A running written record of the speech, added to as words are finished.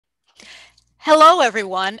Hello,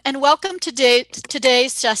 everyone, and welcome to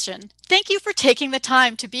today's session. Thank you for taking the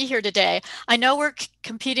time to be here today. I know we're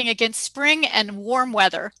competing against spring and warm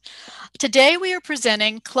weather. Today, we are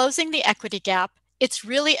presenting Closing the Equity Gap. It's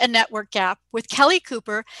really a network gap with Kelly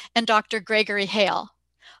Cooper and Dr. Gregory Haile.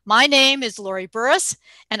 My name is Lori Burris,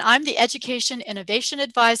 and I'm the Education Innovation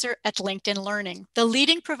Advisor at LinkedIn Learning, the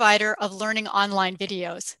leading provider of learning online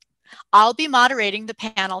videos. I'll be moderating the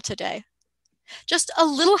panel today. Just a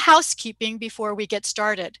little housekeeping before we get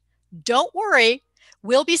started. Don't worry,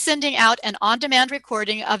 we'll be sending out an on-demand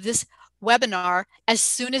recording of this webinar as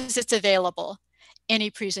soon as it's available. Any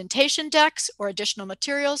presentation decks or additional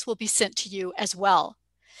materials will be sent to you as well.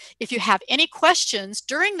 If you have any questions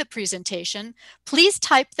during the presentation, please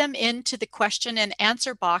type them into the question and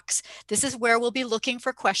answer box. This is where we'll be looking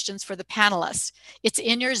for questions for the panelists. It's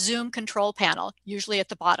in your Zoom control panel, usually at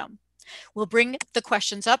the bottom. We'll bring the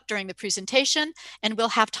questions up during the presentation, and we'll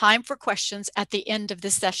have time for questions at the end of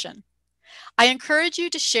this session. I encourage you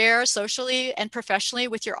to share socially and professionally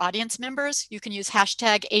with your audience members. You can use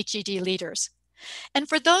hashtag HEDleaders. And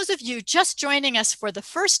for those of you just joining us for the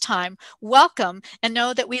first time, welcome, and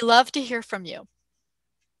know that we love to hear from you.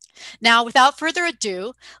 Now, without further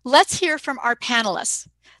ado, let's hear from our panelists.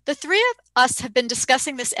 The three of us have been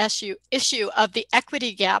discussing this issue of the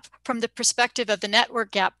equity gap from the perspective of the network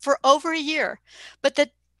gap for over a year, but the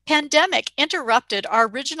pandemic interrupted our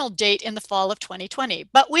original date in the fall of 2020,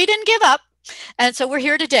 but we didn't give up. And so we're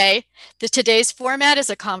here today. Today's format is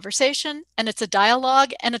a conversation, and it's a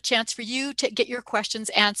dialogue and a chance for you to get your questions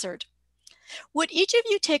answered. Would each of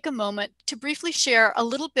you take a moment to briefly share a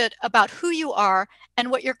little bit about who you are and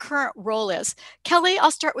what your current role is? Kelly, I'll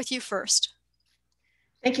start with you first.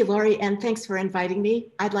 Thank you, Lori, and thanks for inviting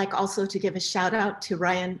me. I'd like also to give a shout out to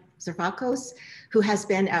Ryan Zervakos, who has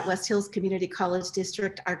been at West Hills Community College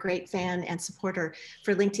District, our great fan and supporter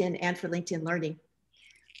for LinkedIn and for LinkedIn Learning.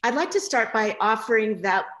 I'd like to start by offering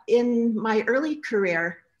that in my early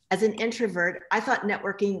career as an introvert, I thought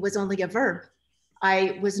networking was only a verb.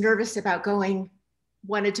 I was nervous about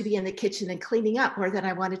wanted to be in the kitchen and cleaning up more than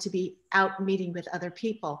I wanted to be out meeting with other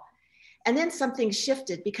people. And then something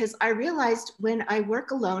shifted because I realized when I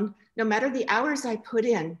work alone, no matter the hours I put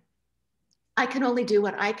in, I can only do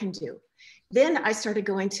what I can do. Then I started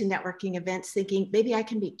going to networking events thinking maybe I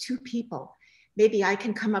can meet two people. Maybe I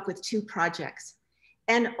can come up with two projects.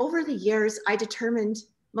 And over the years, I determined,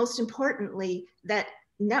 most importantly, that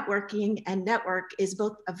networking and network is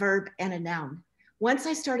both a verb and a noun. Once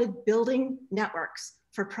I started building networks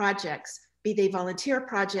for projects, be they volunteer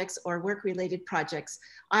projects or work-related projects,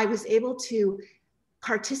 I was able to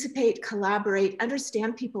participate, collaborate,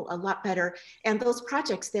 understand people a lot better, and those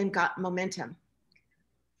projects then got momentum.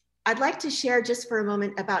 I'd like to share just for a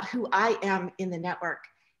moment about who I am in the network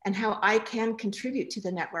and how I can contribute to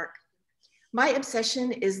the network. My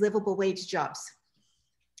obsession is livable wage jobs.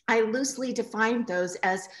 I loosely define those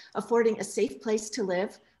as affording a safe place to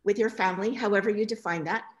live with your family, however you define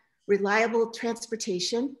that, reliable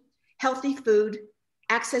transportation, healthy food,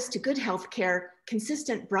 access to good health care,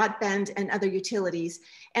 consistent broadband and other utilities,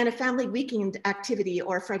 and a family weekend activity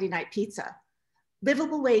or Friday night pizza.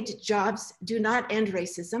 Livable wage jobs do not end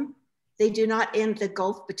racism. They do not end the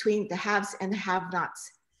gulf between the haves and the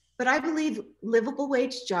have-nots. But I believe livable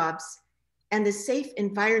wage jobs and the safe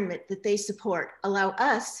environment that they support allow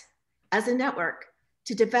us as a network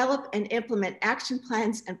to develop and implement action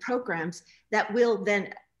plans and programs that will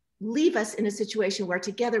then leave us in a situation where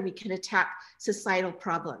together we can attack societal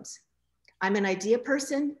problems. I'm an idea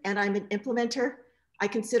person and I'm an implementer. I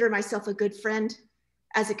consider myself a good friend.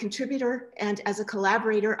 As a contributor and as a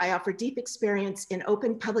collaborator, I offer deep experience in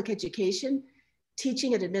open public education,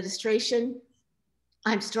 teaching and administration.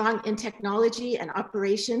 I'm strong in technology and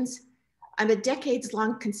operations. I'm a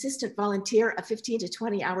decades-long consistent volunteer of 15 to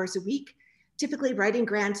 20 hours a week, typically writing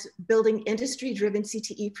grants, building industry-driven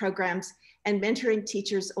CTE programs, and mentoring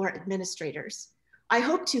teachers or administrators. I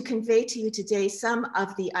hope to convey to you today some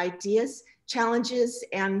of the ideas, challenges,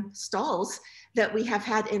 and stalls that we have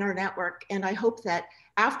had in our network. And I hope that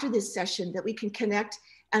after this session that we can connect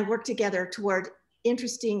and work together toward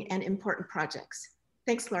interesting and important projects.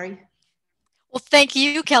 Thanks, Lori. Well, thank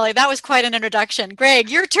you, Kelly. That was quite an introduction. Greg,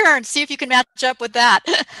 your turn. See if you can match up with that.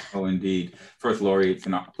 Oh, indeed. First, Lori, it's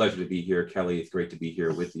a pleasure to be here. Kelly, it's great to be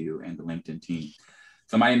here with you and the LinkedIn team.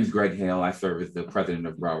 So my name is Greg Haile. I serve as the president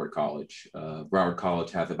of Broward College. Broward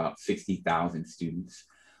College has about 60,000 students.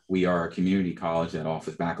 We are a community college that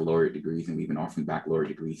offers baccalaureate degrees, and we've been offering baccalaureate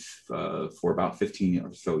degrees for about 15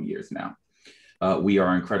 or so years now. We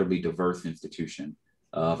are an incredibly diverse institution.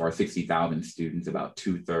 Of our 60,000 students, about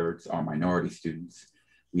 2/3 are minority students.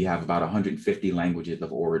 We have about 150 languages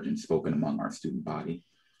of origin spoken among our student body.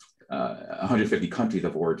 150 countries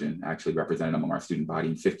of origin actually represented among our student body,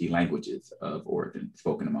 and 50 languages of origin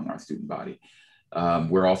spoken among our student body.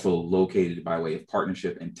 We're also located by way of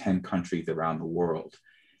partnership in 10 countries around the world.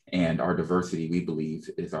 And our diversity, we believe,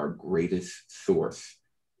 is our greatest source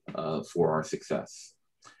for our success.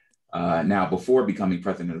 Now, before becoming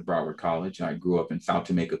president of Broward College, I grew up in South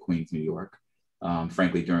Jamaica, Queens, New York,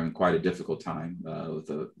 frankly, during quite a difficult time. It was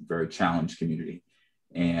a very challenged community.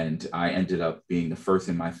 And I ended up being the first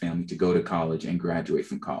in my family to go to college and graduate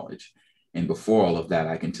from college. And before all of that,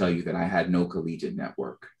 I can tell you that I had no collegiate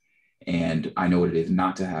network. And I know what it is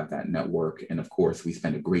not to have that network. And of course, we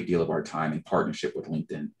spend a great deal of our time in partnership with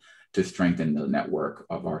LinkedIn to strengthen the network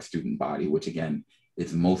of our student body, which again,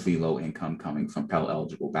 is mostly low income, coming from Pell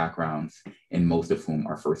eligible backgrounds, and most of whom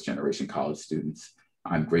are first generation college students.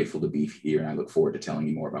 I'm grateful to be here, and I look forward to telling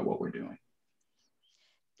you more about what we're doing.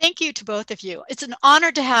 Thank you to both of you. It's an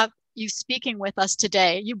honor to have you speaking with us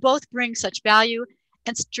today. You both bring such value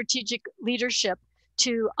and strategic leadership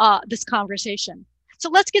to this conversation. So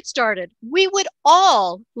let's get started. We would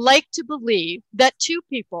all like to believe that two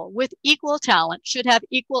people with equal talent should have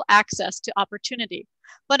equal access to opportunity.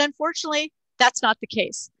 But unfortunately, that's not the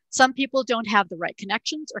case. Some people don't have the right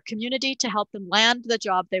connections or community to help them land the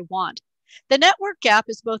job they want. The network gap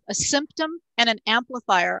is both a symptom and an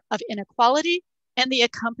amplifier of inequality and the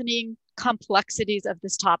accompanying complexities of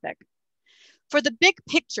this topic. For the big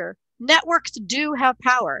picture, networks do have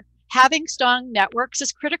power. Having strong networks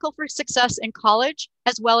is critical for success in college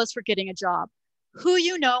as well as for getting a job. Who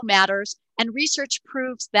you know matters, and research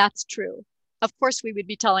proves that's true. Of course, we would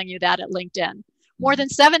be telling you that at LinkedIn. More than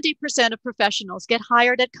 70% of professionals get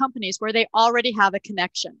hired at companies where they already have a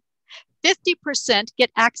connection. 50%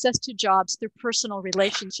 get access to jobs through personal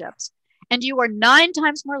relationships. And you are 9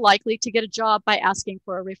 times more likely to get a job by asking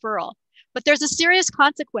for a referral. But there's a serious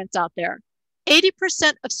consequence out there.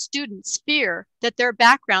 80% of students fear that their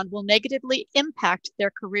background will negatively impact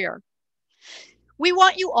their career. We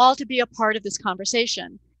want you all to be a part of this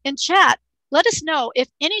conversation. In chat, let us know if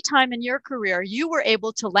any time in your career you were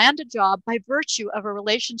able to land a job by virtue of a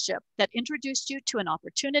relationship that introduced you to an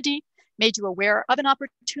opportunity, made you aware of an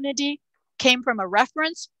opportunity, came from a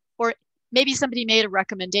reference, or maybe somebody made a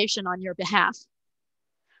recommendation on your behalf.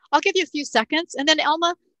 I'll give you a few seconds, and then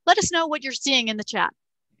Elma, let us know what you're seeing in the chat.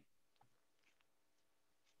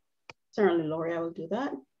 Certainly, Lori, I will do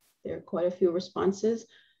that. There are quite a few responses.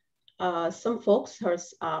 Some folks are,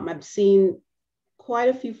 I've seen quite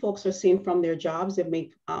a few folks are seeing from their jobs. They've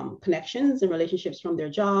made connections and relationships from their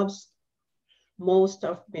jobs. Most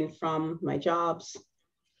have been from my jobs.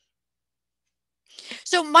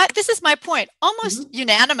 So this is my point. Almost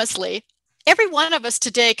unanimously, every one of us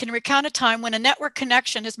today can recount a time when a network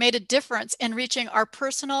connection has made a difference in reaching our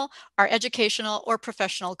personal, our educational, or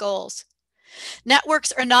professional goals.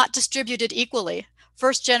 Networks are not distributed equally.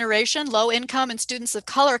 First generation, low income, and students of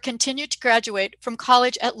color continue to graduate from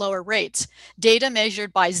college at lower rates. Data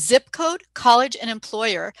measured by zip code, college, and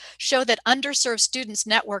employer show that underserved students'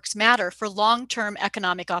 networks matter for long-term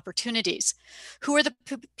economic opportunities. Who are the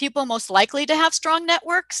people most likely to have strong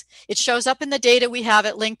networks? It shows up in the data we have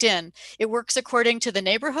at LinkedIn. It works according to the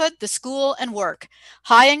neighborhood, the school, and work.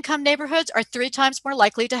 High-income neighborhoods are 3 times more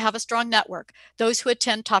likely to have a strong network. Those who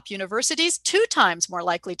attend top universities, 2 times more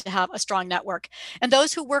likely to have a strong network. And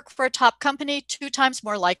those who work for a top company, 2 times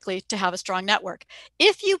more likely to have a strong network.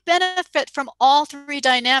 If you benefit from all 3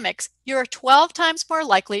 dynamics, you're 12 times more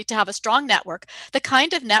likely to have a strong network, the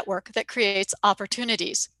kind of network that creates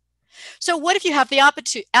opportunities. So what if you have the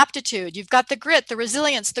aptitude? You've got the grit, the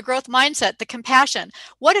resilience, the growth mindset, the compassion.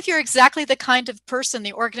 What if you're exactly the kind of person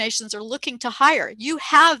the organizations are looking to hire? You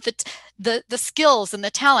have the skills and the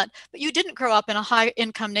talent, but you didn't grow up in a high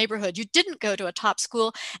income neighborhood. You didn't go to a top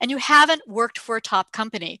school, and you haven't worked for a top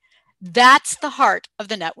company. That's the heart of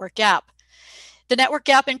the network gap. The network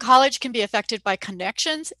gap in college can be affected by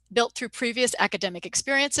connections built through previous academic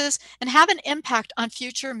experiences and have an impact on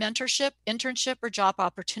future mentorship, internship, or job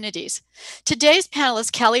opportunities. Today's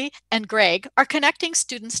panelists, Kelly and Greg, are connecting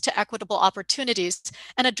students to equitable opportunities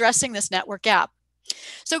and addressing this network gap.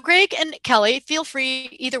 So Greg and Kelly, feel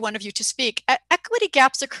free, either one of you, to speak. Equity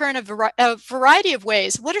gaps occur in a variety of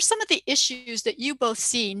ways. What are some of the issues that you both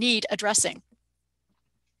see need addressing?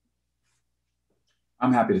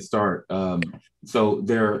 I'm happy to start. So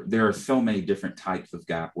there are so many different types of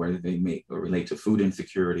gap, whether they relate to food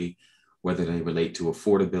insecurity, whether they relate to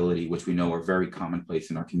affordability, which we know are very commonplace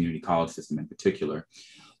in our community college system in particular.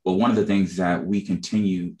 But one of the things that we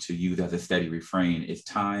continue to use as a steady refrain is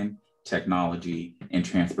time, technology, and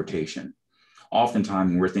transportation.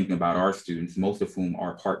 oftentimes when we're thinking about our students, most of whom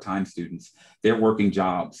are part-time students, they're working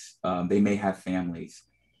jobs. They may have families.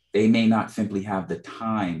 They may not simply have the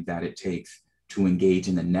time that it takes to engage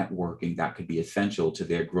in the networking that could be essential to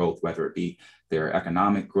their growth, whether it be their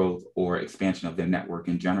economic growth or expansion of their network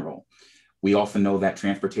in general. We also know that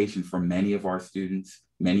transportation for many of our students,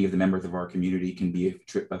 many of the members of our community, can be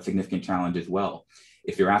a significant challenge as well.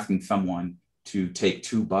 If you're asking someone to take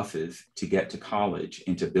 2 buses to get to college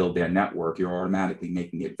and to build their network, you're automatically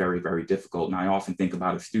making it very, very difficult. And I often think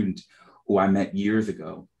about a student who I met years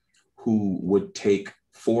ago who would take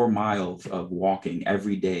 4 miles of walking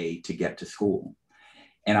every day to get to school.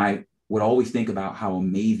 And I would always think about how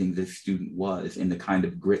amazing this student was and the kind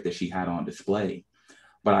of grit that she had on display.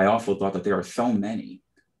 But I also thought that there are so many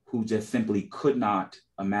who just simply could not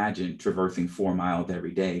imagine traversing 4 miles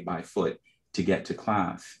every day by foot to get to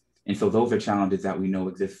class. And so those are challenges that we know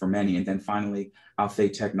exist for many. And then finally, I'll say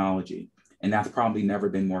technology. And that's probably never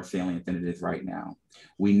been more salient than it is right now.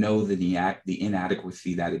 We know the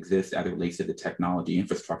inadequacy that exists as it relates to the technology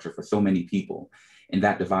infrastructure for so many people. And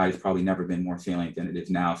that divide has probably never been more salient than it is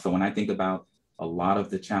now. So when I think about a lot of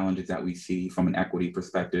the challenges that we see from an equity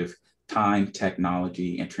perspective, time,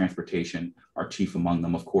 technology, and transportation are chief among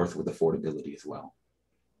them, of course, with affordability as well.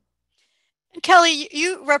 Kelly,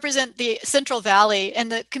 you represent the Central Valley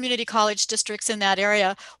and the community college districts in that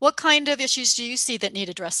area. What kind of issues do you see that need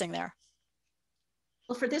addressing there?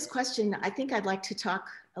 Well, for this question, I think I'd like to talk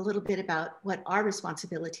a little bit about what our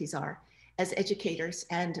responsibilities are as educators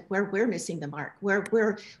and where we're missing the mark, where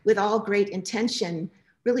we're, with all great intention,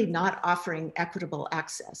 really not offering equitable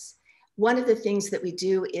access. One of the things that we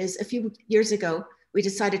do is, a few years ago, we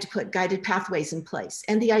decided to put guided pathways in place.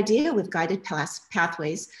 And the idea with guided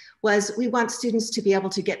pathways was we want students to be able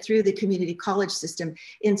to get through the community college system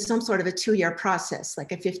in some sort of a 2-year process,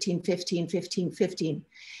 like a 15-15-15-15.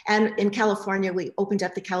 And in California, we opened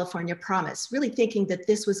up the California Promise, really thinking that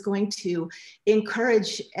this was going to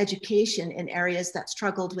encourage education in areas that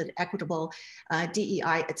struggled with equitable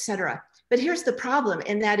DEI, et cetera. But here's the problem,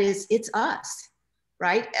 and that is it's us.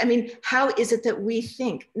 Right? I mean, how is it that we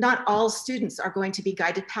think not all students are going to be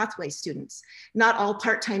guided pathway students? Not all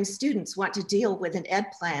part-time students want to deal with an ed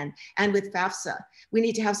plan and with FAFSA. We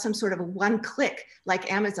need to have some sort of a one-click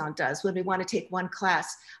like Amazon does when we want to take one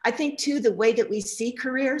class. I think too, the way that we see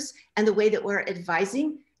careers and the way that we're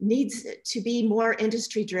advising needs to be more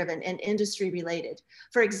industry driven and industry related.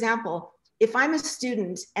 For example, if I'm a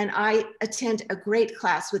student and I attend a great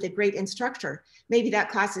class with a great instructor, maybe that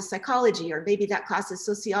class is psychology or maybe that class is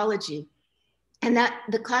sociology, and that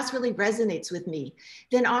the class really resonates with me,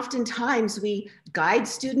 then oftentimes we guide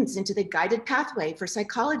students into the guided pathway for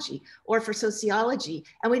psychology or for sociology,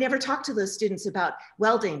 and we never talk to those students about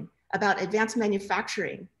welding, about advanced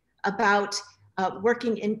manufacturing, about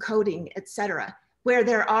working in coding, et cetera, where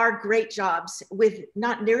there are great jobs with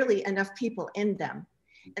not nearly enough people in them.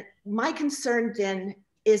 My concern then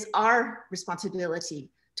is our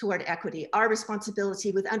responsibility toward equity, our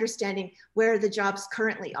responsibility with understanding where the jobs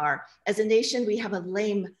currently are. As a nation, we have a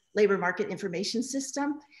lame labor market information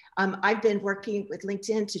system. I've been working with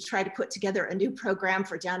LinkedIn to try to put together a new program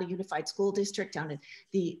for Downey Unified School District down in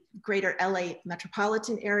the greater LA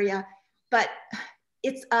metropolitan area, but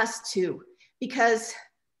it's us too, because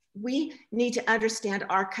we need to understand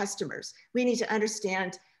our customers. We need to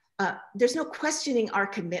understand there's no questioning our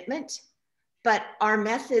commitment, but our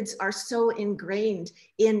methods are so ingrained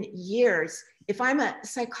in years. If I'm a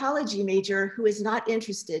psychology major who is not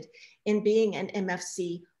interested in being an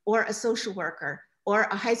MFC or a social worker or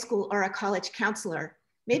a high school or a college counselor,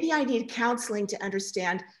 maybe I need counseling to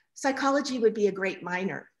understand psychology would be a great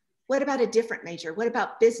minor. What about a different major? What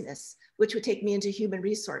about business, which would take me into human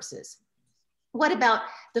resources? What about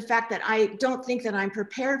the fact that I don't think that I'm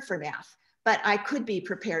prepared for math, but I could be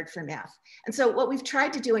prepared for math? And so what we've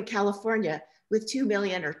tried to do in California with 2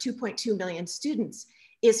 million or 2.2 million students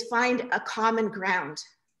is find a common ground.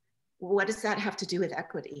 What does that have to do with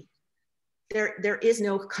equity? There is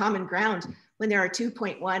no common ground when there are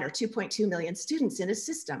 2.1 or 2.2 million students in a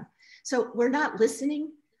system. So we're not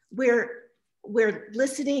listening. We're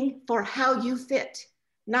listening for how you fit,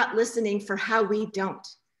 not listening for how we don't.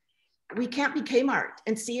 We can't be Kmart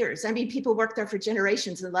and Sears. I mean, people worked there for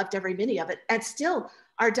generations and loved every minute of it and still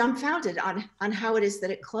are dumbfounded on how it is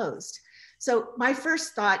that it closed. So my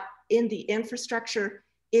first thought in the infrastructure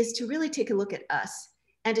is to really take a look at us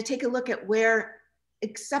and to take a look at where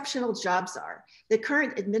exceptional jobs are. The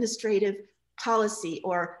current administrative policy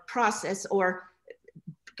or process or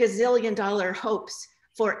gazillion-dollar hopes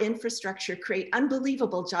for infrastructure create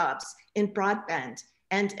unbelievable jobs in broadband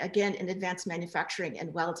and again, in advanced manufacturing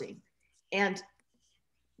and welding. And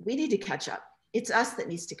we need to catch up. It's us that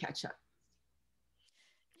needs to catch up.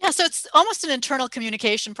 Yeah, so it's almost an internal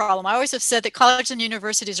communication problem. I always have said that colleges and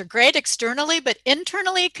universities are great externally, but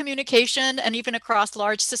internally communication, and even across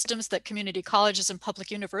large systems that community colleges and public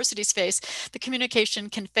universities face, the communication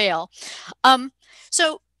can fail.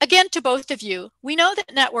 So again, to both of you, we know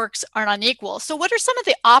that networks are unequal. So what are some of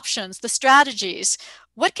the options, the strategies?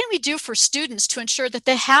 What can we do for students to ensure that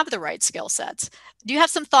they have the right skill sets? Do you have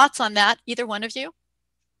some thoughts on that, either one of you?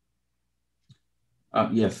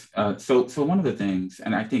 Yes. So one of the things,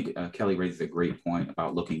 and I think Kelly raises a great point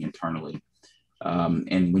about looking internally.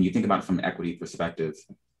 And when you think about it from an equity perspective,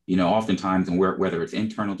 you know, oftentimes, and whether it's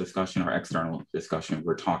internal discussion or external discussion,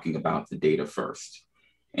 we're talking about the data first.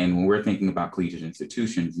 And when we're thinking about collegiate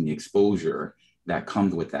institutions and the exposure that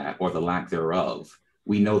comes with that, or the lack thereof,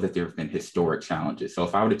 we know that there have been historic challenges. So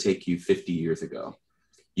if I were to take you 50 years ago,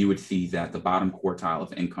 you would see that the bottom quartile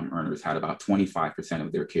of income earners had about 25%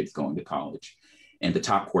 of their kids going to college. And the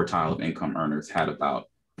top quartile of income earners had about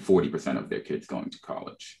 40% of their kids going to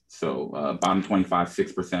college. So bottom 25,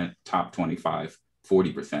 6%, top 25,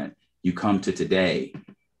 40%. You come to today,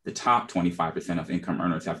 the top 25% of income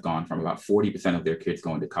earners have gone from about 40% of their kids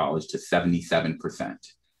going to college to 77%.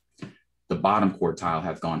 The bottom quartile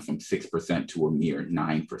has gone from 6% to a mere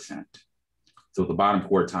 9%. So the bottom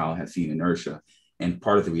quartile has seen inertia. And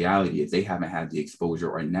part of the reality is they haven't had the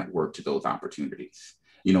exposure or network to those opportunities.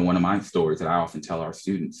 You know, one of my stories that I often tell our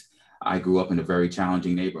students, I grew up in a very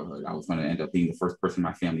challenging neighborhood. I was going to end up being the first person in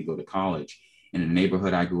my family to go to college. And in the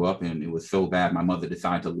neighborhood I grew up in, it was so bad, my mother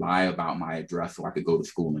decided to lie about my address so I could go to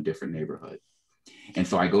school in a different neighborhood. And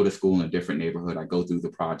so I go to school in a different neighborhood. I go through the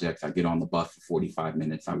projects. I get on the bus for 45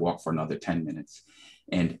 minutes. I walk for another 10 minutes.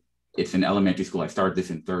 And it's in elementary school. I started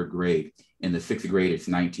this in third grade. In the sixth grade, it's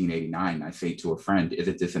 1989. I say to a friend,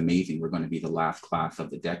 isn't this amazing? We're going to be the last class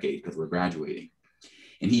of the decade because we're graduating.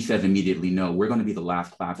 And he says immediately, no, we're going to be the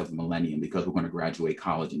last class of the millennium because we're going to graduate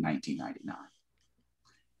college in 1999.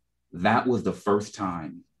 That was the first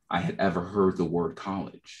time I had ever heard the word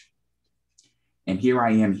college. And here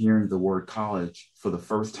I am hearing the word college for the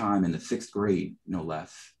first time in the sixth grade, no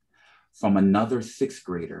less, from another sixth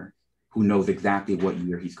grader who knows exactly what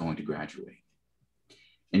year he's going to graduate.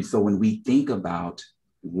 And so when we think about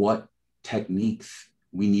what techniques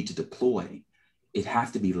we need to deploy, it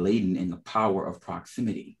has to be laden in the power of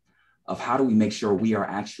proximity, of how do we make sure we are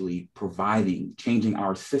actually providing, changing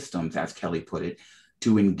our systems, as Kelly put it,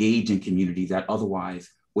 to engage in communities that otherwise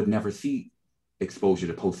would never see exposure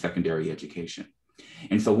to post-secondary education.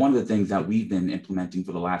 And so one of the things that we've been implementing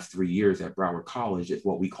for the last 3 years at Broward College is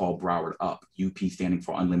what we call Broward Up, UP standing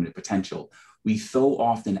for Unlimited Potential. We so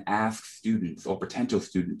often ask students or potential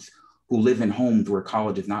students who live in homes where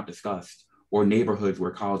college is not discussed, or neighborhoods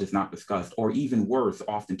where college is not discussed, or even worse,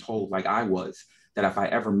 often told, like I was, that if I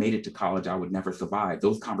ever made it to college, I would never survive.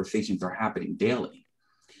 Those conversations are happening daily.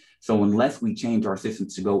 So unless we change our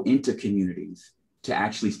systems to go into communities, to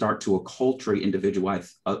actually start to acculturate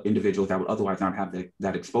individuals that would otherwise not have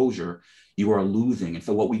that exposure, you are losing. And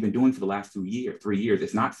so what we've been doing for the last 3 years,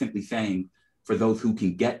 is not simply saying for those who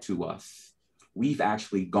can get to us, we've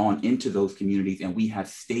actually gone into those communities and we have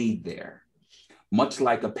stayed there. Much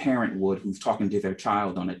like a parent would who's talking to their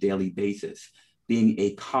child on a daily basis, being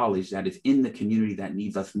a college that is in the community that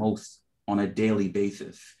needs us most on a daily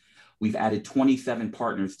basis. We've added 27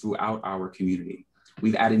 partners throughout our community.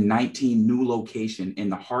 We've added 19 new locations in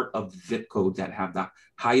the heart of zip codes that have the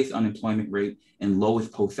highest unemployment rate and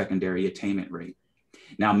lowest post-secondary attainment rate.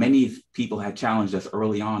 Now, many people had challenged us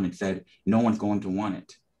early on and said, no one's going to want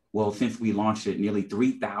it. Well, since we launched it, nearly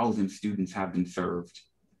 3,000 students have been served.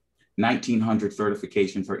 1,900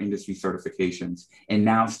 certifications or industry certifications. And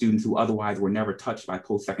now students who otherwise were never touched by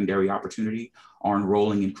post-secondary opportunity are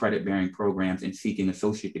enrolling in credit-bearing programs and seeking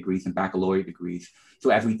associate degrees and baccalaureate degrees. So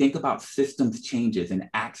as we think about systems changes and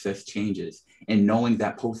access changes, and knowing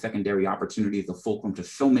that post-secondary opportunity is a fulcrum to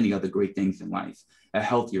so many other great things in life, a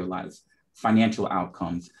healthier life, financial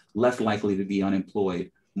outcomes, less likely to be unemployed,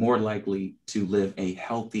 more likely to live a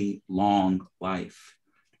healthy, long life.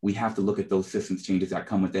 We have to look at those systems changes that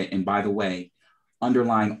come with it. And by the way,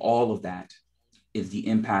 underlying all of that is the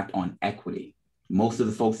impact on equity. Most of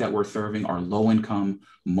the folks that we're serving are low income.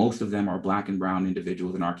 Most of them are Black and brown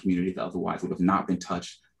individuals in our community that otherwise would have not been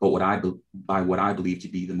touched, but by what I believe to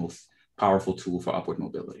be the most powerful tool for upward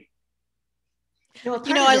mobility.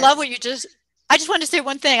 I love what you just I just want to say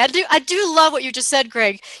one thing. I do love what you just said,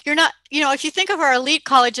 Greg. You're not, if you think of our elite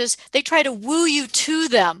colleges, they try to woo you to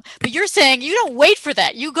them, but you're saying you don't wait for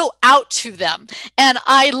that. You go out to them. And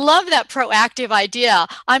I love that proactive idea.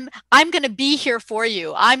 I'm going to be here for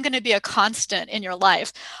you. I'm going to be a constant in your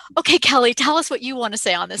life. Okay, Kelly, tell us what you want to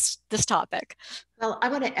say on this topic. Well, I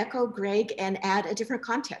want to echo Greg and add a different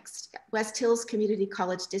context. West Hills Community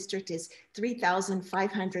College District is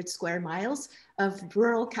 3,500 square miles of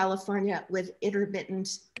rural California with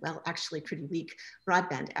intermittent, well, actually pretty weak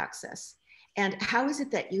broadband access. And how is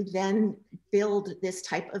it that you then build this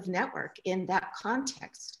type of network in that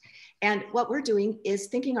context? And what we're doing is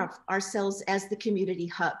thinking of ourselves as the community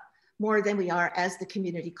hub more than we are as the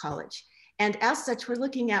community college. And as such, we're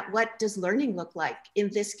looking at what does learning look like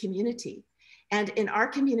in this community? And in our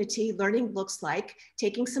community, learning looks like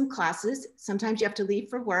taking some classes. Sometimes you have to leave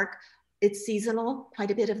for work. It's seasonal quite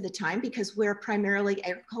a bit of the time because we're primarily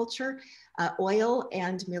agriculture, oil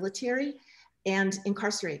and military and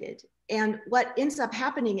incarcerated. And what ends up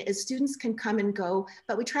happening is students can come and go,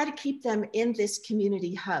 but we try to keep them in this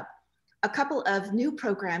community hub. A couple of new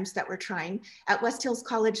programs that we're trying at West Hills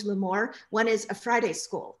College Lemoore, one is a Friday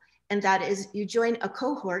school. And that is you join a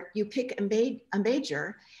cohort, you pick a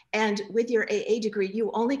major, and with your AA degree,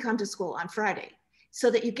 you only come to school on Friday. So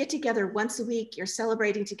that you get together once a week, you're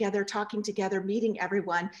celebrating together, talking together, meeting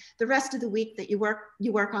everyone. The rest of the week that you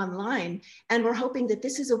work online. And we're hoping that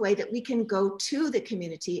this is a way that we can go to the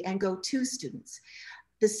community and go to students.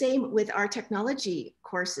 The same with our technology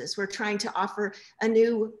courses. We're trying to offer a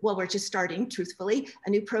new, well, we're just starting, truthfully,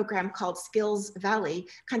 a new program called Skills Valley,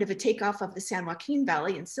 kind of a takeoff of the San Joaquin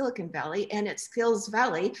Valley and Silicon Valley. And at Skills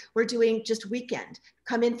Valley, we're doing just weekend,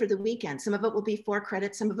 come in for the weekend. Some of it will be 4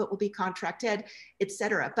 credits, some of it will be contract ed, et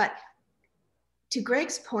cetera. But to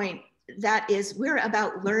Greg's point, that is, we're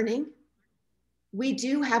about learning. We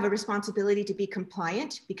do have a responsibility to be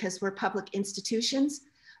compliant because we're public institutions.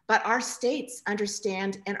 But our states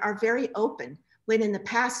understand and are very open when in the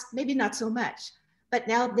past, maybe not so much, but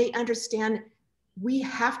now they understand we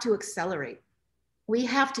have to accelerate. We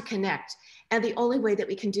have to connect. And the only way that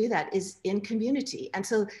we can do that is in community. And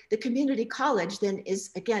so the community college then is,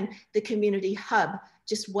 again, the community hub,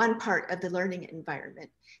 just one part of the learning environment.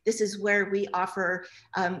 This is where we offer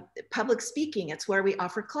public speaking. It's where we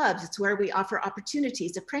offer clubs. It's where we offer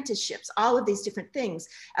opportunities, apprenticeships, all of these different things.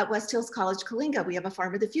 At West Hills College Coalinga, we have a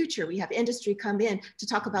farm of the future. We have industry come in to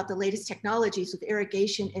talk about the latest technologies with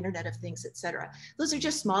irrigation, Internet of Things, et cetera. Those are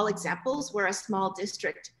just small examples. We're a small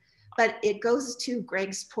district, but it goes to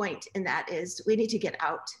Greg's point, and that is we need to get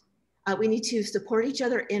out. We need to support each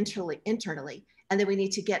other internally, and then we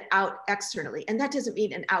need to get out externally. And that doesn't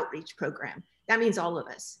mean an outreach program. That means all of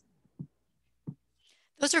us.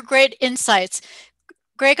 Those are great insights.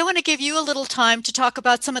 Greg, I want to give you a little time to talk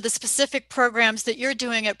about some of the specific programs that you're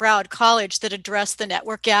doing at Broward College that address the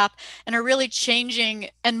network gap and are really changing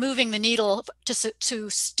and moving the needle to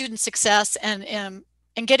student success and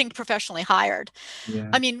getting professionally hired. Yeah.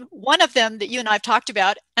 I mean, one of them that you and I have talked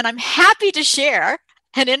about, and I'm happy to share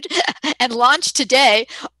and launch today,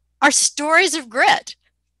 are stories of grit.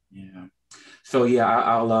 Yeah. So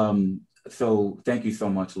yeah, so thank you so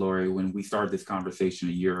much, Lori. When we started this conversation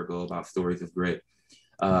a year ago about stories of grit,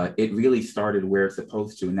 it really started where it's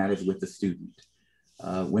supposed to, and that is with the student.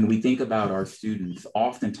 When we think about our students,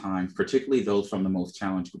 oftentimes, particularly those from the most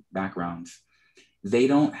challenged backgrounds, they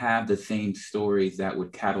don't have the same stories that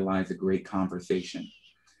would catalyze a great conversation.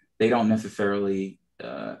 They don't necessarily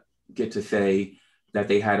get to say that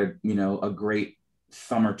they had a great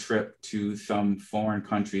summer trip to some foreign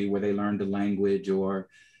country where they learned the language, or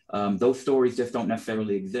those stories just don't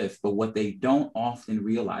necessarily exist. But what they don't often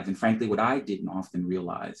realize, and frankly, what I didn't often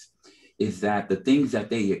realize, is that the things that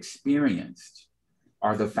they experienced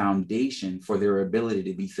are the foundation for their ability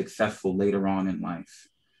to be successful later on in life.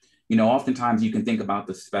 Oftentimes you can think about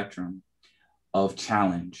the spectrum of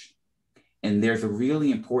challenge, and there's a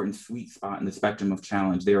really important sweet spot in the spectrum of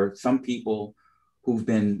challenge. There are some people who've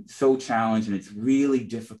been so challenged and it's really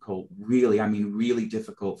difficult, really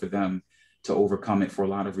difficult for them to overcome it for a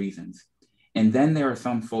lot of reasons. And then there are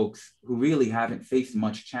some folks who really haven't faced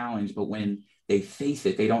much challenge, but when they face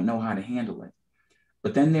it, they don't know how to handle it.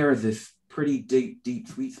 But then there is this pretty deep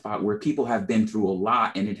sweet spot where people have been through a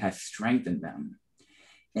lot and it has strengthened them.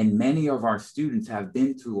 And many of our students have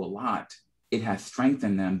been through a lot. It has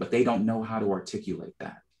strengthened them, but they don't know how to articulate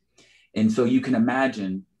that. And so you can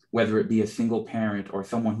imagine, whether it be a single parent or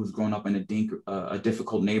someone who's grown up in a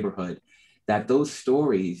difficult neighborhood, that those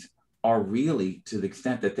stories are really, to the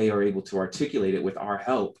extent that they are able to articulate it with our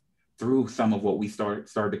help through some of what we started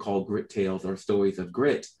to call grit tales or stories of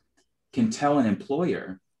grit, can tell an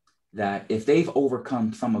employer that if they've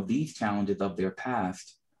overcome some of these challenges of their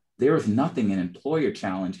past, there is nothing an employer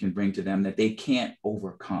challenge can bring to them that they can't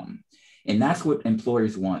overcome. And that's what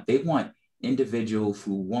employers want. They want individuals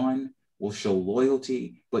who, one, will show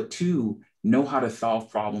loyalty, but two, know how to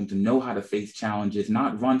solve problems and know how to face challenges,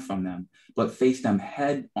 not run from them, but face them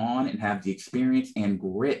head on and have the experience and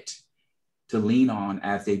grit to lean on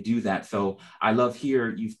as they do that. So I love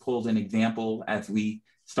here you've pulled an example as we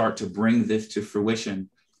start to bring this to fruition.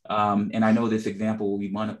 And I know this example will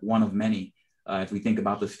be one of many as we think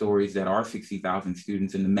about the stories that our 60,000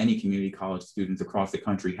 students and the many community college students across the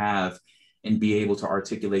country have, and be able to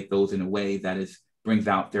articulate those in a way that brings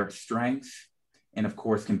out their strengths and of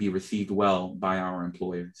course can be received well by our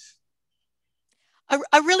employers.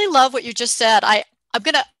 I really love what you just said. I'm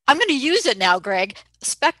gonna use it now, Greg.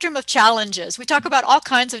 Spectrum of challenges. We talk about all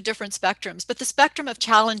kinds of different spectrums, but the spectrum of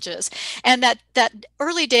challenges, and that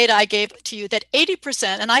early data I gave to you, that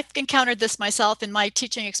 80%, and I've encountered this myself in my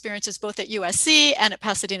teaching experiences both at USC and at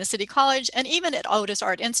Pasadena City College and even at Otis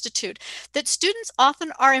Art Institute, that students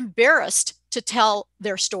often are embarrassed to tell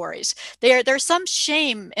their stories. There's some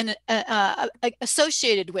shame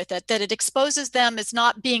associated with it, that it exposes them as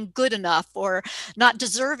not being good enough or not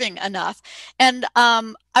deserving enough. And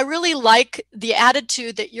I really like the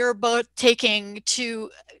attitude that you're both taking to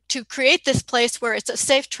create this place where it's a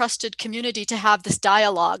safe, trusted community to have this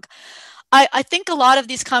dialogue. I think a lot of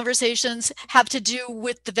these conversations have to do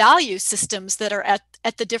with the value systems that are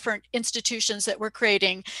at the different institutions that we're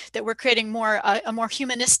creating more a more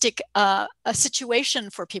humanistic a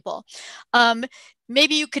situation for people.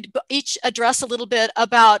 Maybe you could each address a little bit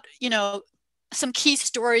about, some key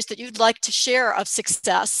stories that you'd like to share of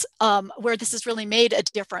success where this has really made a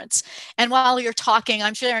difference. And while you're talking,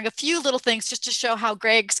 I'm sharing a few little things just to show how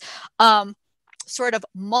Greg's sort of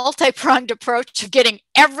multi-pronged approach of getting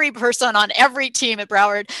every person on every team at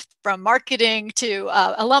Broward, from marketing to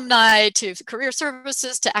alumni to career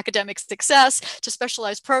services to academic success to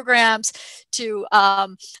specialized programs to a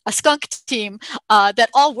skunk team that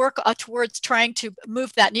all work towards trying to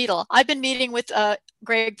move that needle. I've been meeting with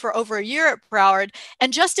Greg for over a year at Broward,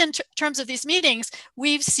 and just in terms of these meetings,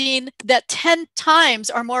 we've seen that 10 times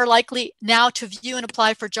are more likely now to view and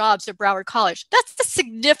apply for jobs at Broward College. That's a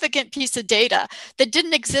significant piece of data that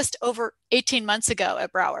didn't exist over 18 months ago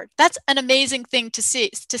at Broward. That's an amazing thing to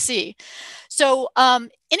see. So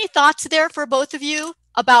any thoughts there for both of you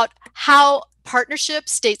about how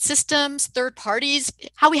partnerships, state systems, third parties,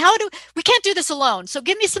 we can't do this alone. So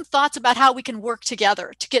give me some thoughts about how we can work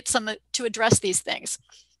together to get to address these things.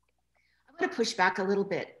 I'm going to push back a little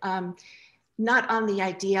bit, not on the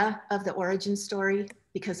idea of the origin story,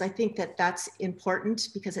 because I think that that's important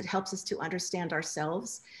because it helps us to understand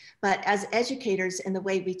ourselves, but as educators in the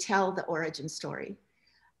way we tell the origin story.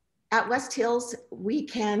 At West Hills, we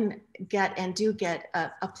can get and do get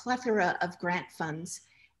a plethora of grant funds.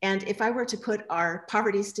 And if I were to put our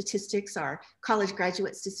poverty statistics, our college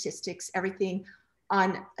graduate statistics, everything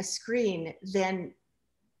on a screen, then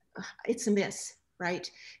it's a miss, right?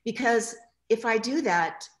 Because if I do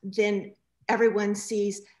that, then everyone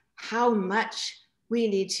sees how much we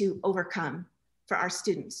need to overcome for our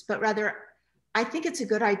students. But rather, I think it's a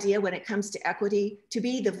good idea when it comes to equity to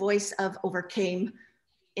be the voice of overcame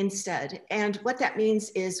instead. And what that means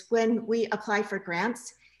is when we apply for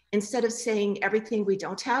grants, instead of saying everything we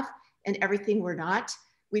don't have and everything we're not,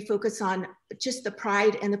 we focus on just the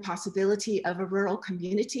pride and the possibility of a rural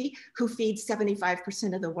community who feeds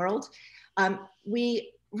 75% of the world.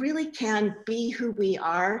 We really can be who we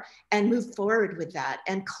are and move forward with that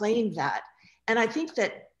and claim that. And I think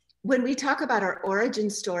that when we talk about our origin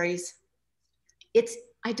stories,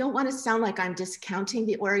 I don't want to sound like I'm discounting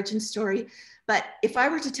the origin story, but if I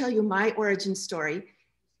were to tell you my origin story,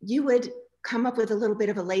 you would come up with a little bit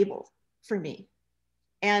of a label for me.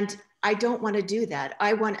 And I don't want to do that.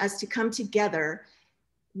 I want us to come together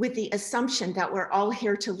with the assumption that we're all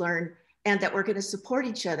here to learn and that we're going to support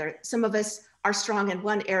each other. Some of us are strong in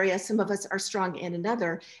one area, some of us are strong in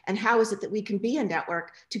another. And how is it that we can be a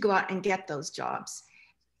network to go out and get those jobs?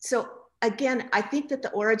 So again, I think that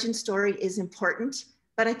the origin story is important,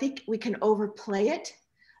 but I think we can overplay it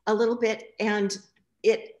a little bit, and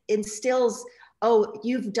it instills, oh,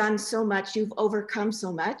 you've done so much, you've overcome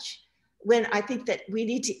so much, when I think that we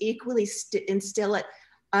need to equally instill it.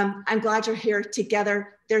 I'm glad you're here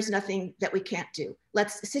together. There's nothing that we can't do.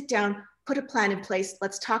 Let's sit down, put a plan in place,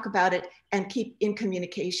 let's talk about it, and keep in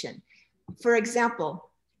communication. For example,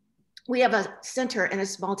 we have a center in a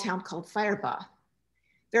small town called Firebaugh,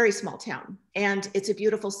 very small town, and it's a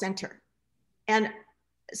beautiful center. And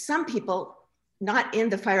some people not in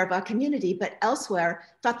the Firebaugh community, but elsewhere,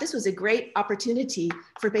 thought this was a great opportunity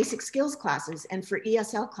for basic skills classes and for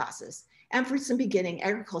ESL classes and for some beginning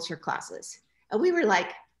agriculture classes. And we were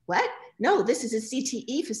like, what? No, this is a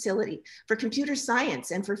CTE facility for computer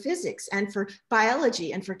science and for physics and for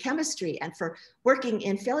biology and for chemistry and for working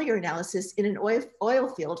in failure analysis in an oil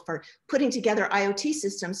field, for putting together IoT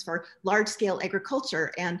systems for large scale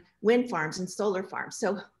agriculture and wind farms and solar farms.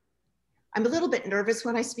 So I'm a little bit nervous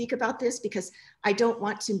when I speak about this because I don't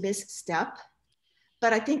want to misstep,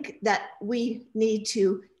 but I think that we need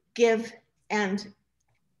to give, and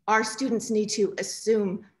our students need to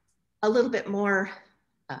assume a little bit more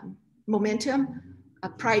momentum.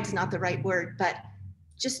 Pride's not the right word, but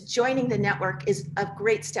just joining the network is a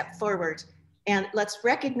great step forward. And let's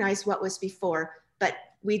recognize what was before, but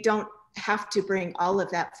we don't have to bring all of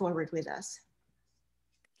that forward with us.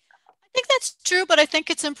 I think that's true, but I think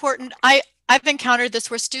it's important. I've encountered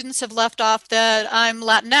this where students have left off that I'm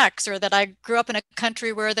Latinx or that I grew up in a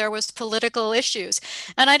country where there was political issues.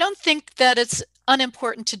 And I don't think that it's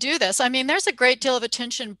unimportant to do this. I mean, there's a great deal of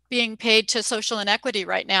attention being paid to social inequity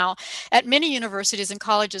right now at many universities and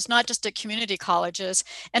colleges, not just at community colleges.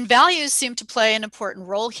 And values seem to play an important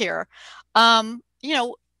role here. You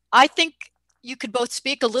know, I think you could both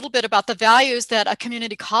speak a little bit about the values that a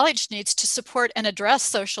community college needs to support and address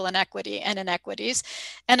social inequity and inequities,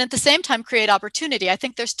 and at the same time create opportunity. I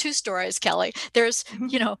think there's two stories, Kelly. There's,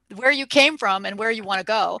 you know, where you came from and where you want to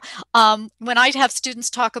go. When I have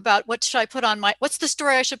students talk about what's the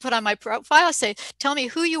story I should put on my profile, I say, tell me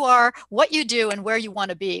who you are, what you do, and where you want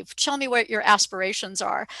to be. Tell me what your aspirations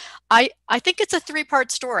are. I think it's a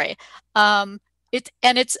three-part story.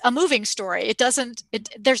 It's a moving story.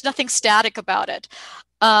 There's nothing static about it.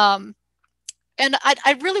 And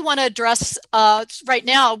I really want to address right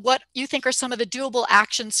now what you think are some of the doable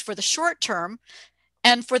actions for the short term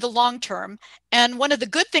and for the long term. And one of the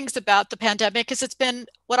good things about the pandemic is it's been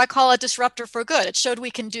what I call a disruptor for good. It showed we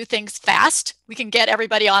can do things fast. We can get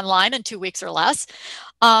everybody online in 2 weeks or less.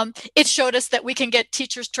 It showed us that we can get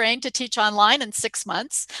teachers trained to teach online in 6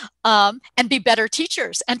 months and be better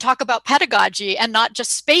teachers and talk about pedagogy and not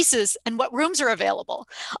just spaces and what rooms are available.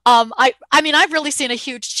 I mean, I've really seen a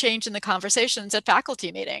huge change in the conversations at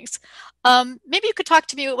faculty meetings. Maybe you could talk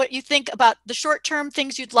to me what you think about the short-term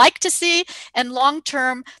things you'd like to see and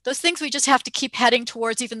long-term, those things we just have to keep heading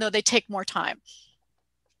towards even though they take more time.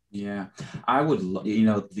 Yeah, I would, you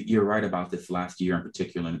know, you're right about this last year in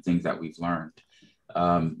particular and the things that we've learned.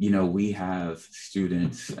 You know, we have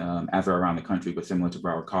students, as are around the country, but similar to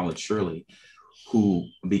Broward College, surely, who,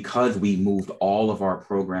 because we moved all of our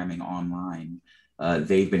programming online,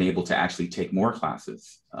 they've been able to actually take more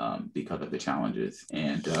classes because of the challenges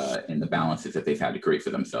and the balances that they've had to create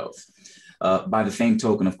for themselves. By the same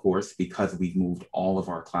token, of course, because we've moved all of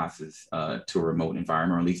our classes to a remote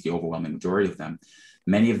environment, or at least the overwhelming majority of them,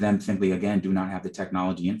 many of them simply, again, do not have the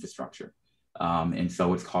technology infrastructure. And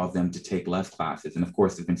so it's caused them to take less classes. And of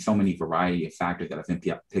course, there's been so many variety of factors that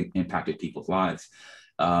have impacted people's lives.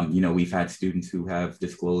 You know, we've had students who have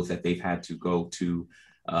disclosed that they've had to go to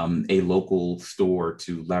a local store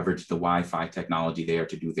to leverage the Wi-Fi technology there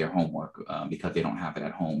to do their homework because they don't have it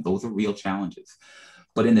at home. Those are real challenges.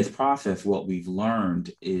 But in this process, what we've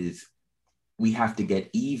learned is we have to get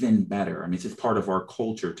even better. I mean, it's just part of our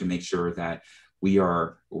culture to make sure that we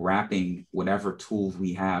are wrapping whatever tools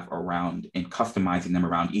we have around and customizing them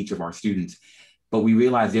around each of our students. But we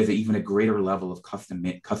realize there's even a greater level of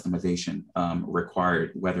customization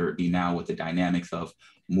required, whether it be now with the dynamics of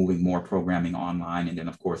moving more programming online, and then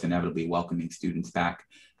of course, inevitably welcoming students back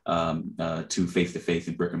to face-to-face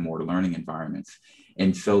and brick and mortar learning environments.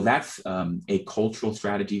 And so that's a cultural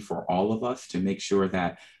strategy for all of us to make sure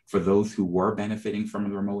that for those who were benefiting from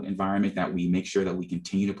the remote environment, that we make sure that we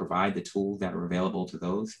continue to provide the tools that are available to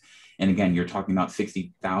those. And again, you're talking about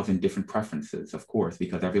 60,000 different preferences, of course,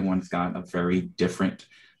 because everyone's got a very different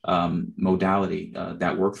modality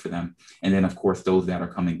that works for them. And then, of course, those that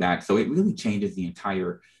are coming back. So it really changes the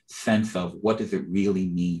entire sense of what does it really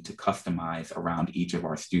mean to customize around each of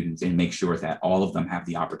our students and make sure that all of them have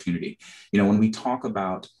the opportunity. You know, when we talk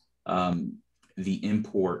about the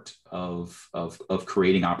import of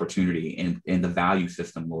creating opportunity in the value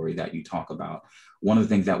system, Lori, that you talk about, one of the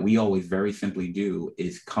things that we always very simply do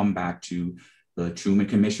is come back to the Truman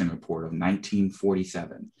Commission report of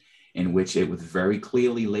 1947, in which it was very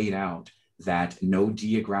clearly laid out that no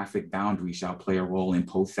geographic boundary shall play a role in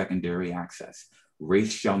post-secondary access.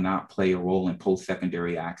 Race shall not play a role in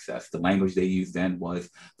post-secondary access. The language they used then was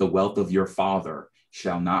the wealth of your father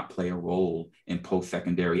shall not play a role in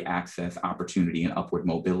post-secondary access, opportunity, and upward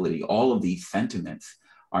mobility. All of these sentiments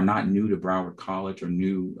are not new to Broward College or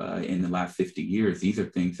new in the last 50 years. These are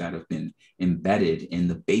things that have been embedded in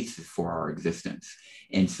the basis for our existence.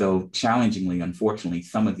 And so challengingly, unfortunately,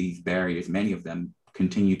 some of these barriers, many of them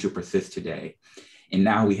continue to persist today. And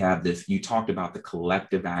now we have this, you talked about the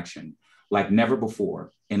collective action like never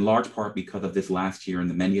before, in large part because of this last year and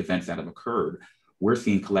the many events that have occurred. We're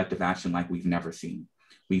seeing collective action like we've never seen.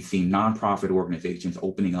 We've seen nonprofit organizations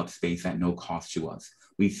opening up space at no cost to us.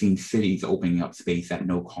 We've seen cities opening up space at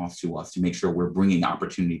no cost to us to make sure we're bringing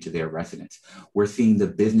opportunity to their residents. We're seeing the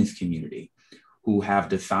business community who have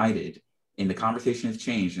decided, and the conversation has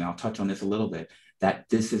changed, and I'll touch on this a little bit, that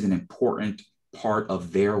this is an important part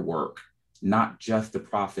of their work, not just the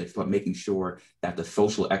profits, but making sure that the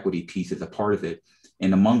social equity piece is a part of it.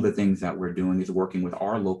 And among the things that we're doing is working with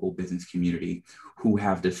our local business community who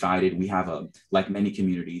have decided, we have like many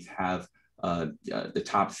communities have the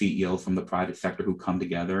top CEOs from the private sector who come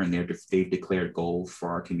together and they've declared goals for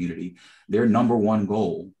our community. Their number one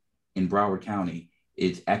goal in Broward County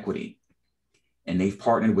is equity. And they've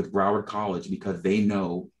partnered with Broward College because they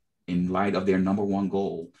know, in light of their number one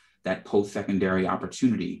goal, that post-secondary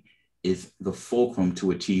opportunity is the fulcrum to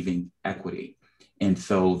achieving equity. And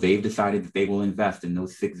so they've decided that they will invest in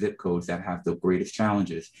those 6 zip codes that have the greatest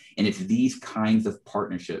challenges. And it's these kinds of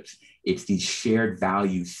partnerships, it's these shared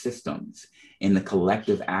value systems and the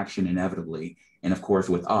collective action inevitably. And of course,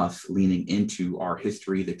 with us leaning into our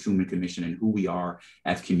history, the Truman Commission, and who we are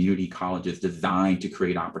as community colleges designed to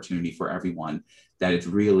create opportunity for everyone, that it's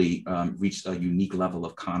really reached a unique level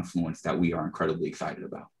of confluence that we are incredibly excited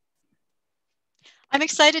about. I'm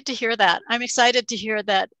excited to hear that. I'm excited to hear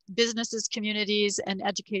that businesses, communities, and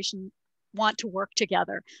education want to work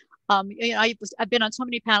together. I've been on so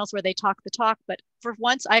many panels where they talk the talk, but for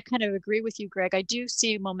once, I kind of agree with you, Greg. I do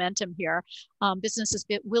see momentum here. Businesses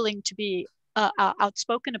willing to be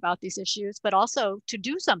outspoken about these issues, but also to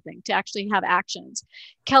do something, to actually have actions.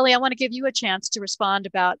 Kelly, I want to give you a chance to respond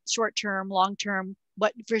about short-term, long-term,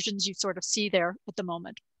 what visions you sort of see there at the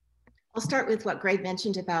moment. I'll start with what Greg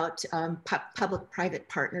mentioned about public-private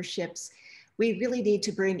partnerships. We really need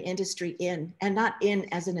to bring industry in, and not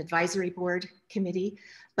in as an advisory board committee,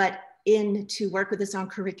 but in to work with us on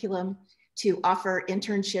curriculum, to offer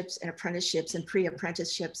internships and apprenticeships and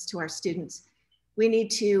pre-apprenticeships to our students. We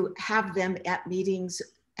need to have them at meetings,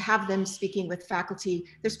 have them speaking with faculty.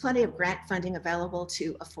 There's plenty of grant funding available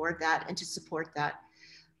to afford that and to support that.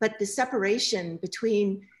 But the separation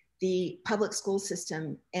between the public school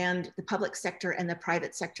system and the public sector and the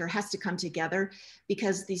private sector has to come together,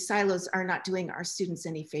 because these silos are not doing our students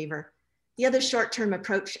any favor. The other short-term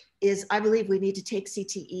approach is, I believe we need to take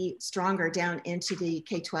CTE stronger down into the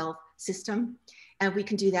K-12 system. And we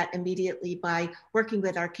can do that immediately by working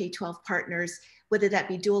with our K-12 partners, whether that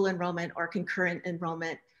be dual enrollment or concurrent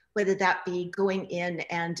enrollment, whether that be going in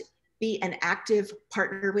and be an active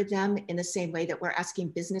partner with them in the same way that we're asking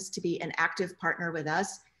business to be an active partner with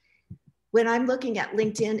us. When I'm looking at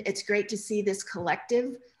LinkedIn, it's great to see this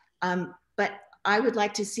collective, but I would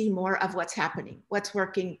like to see more of what's happening, what's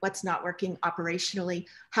working, what's not working operationally,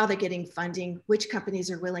 how they're getting funding, which companies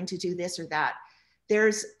are willing to do this or that.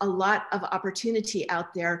 There's a lot of opportunity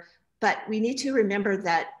out there, but we need to remember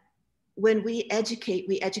that when we educate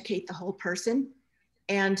the whole person.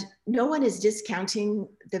 And no one is discounting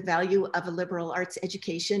the value of a liberal arts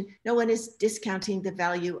education. No one is discounting the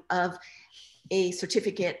value of a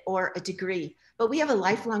certificate or a degree, but we have a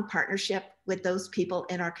lifelong partnership with those people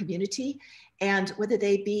in our community. And whether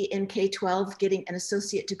they be in K-12 getting an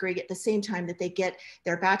associate degree at the same time that they get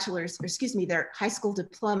their bachelor's, or excuse me, their high school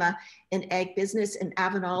diploma in ag business in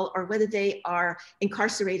Avenal, or whether they are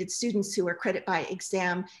incarcerated students who are credit by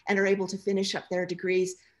exam and are able to finish up their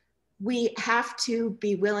degrees, we have to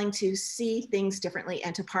be willing to see things differently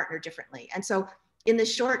and to partner differently. And so in the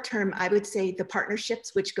short term, I would say the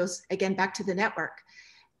partnerships, which goes again back to the network,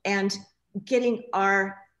 and getting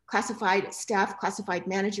our classified staff, classified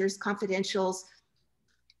managers, confidentials,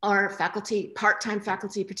 our faculty, part-time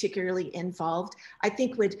faculty particularly involved, I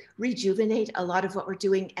think would rejuvenate a lot of what we're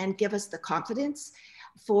doing and give us the confidence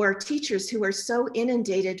for teachers who are so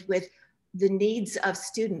inundated with the needs of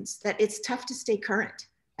students that it's tough to stay current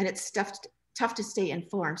and it's tough to stay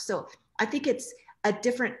informed. So I think it's a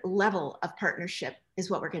different level of partnership is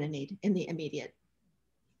what we're going to need in the immediate.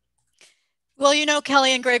 Well, you know,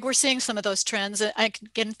 Kelly and Greg, we're seeing some of those trends. I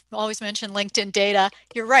can always mention LinkedIn data.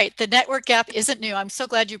 You're right. The network gap isn't new. I'm so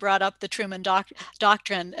glad you brought up the Truman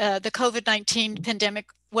Doctrine. The COVID-19 pandemic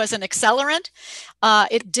was an accelerant.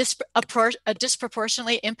 It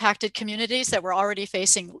disproportionately impacted communities that were already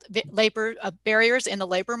facing labor barriers in the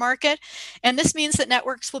labor market. And this means that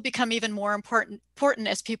networks will become even more important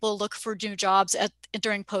as people look for new jobs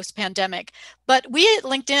during post-pandemic. But we at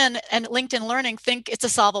LinkedIn and LinkedIn Learning think it's a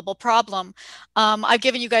solvable problem. I've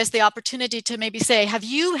given you guys the opportunity to maybe say, have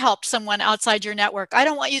you helped someone outside your network? I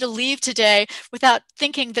don't want you to leave today without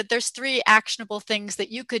thinking that there's 3 actionable things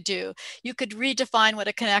that you could do. You could redefine what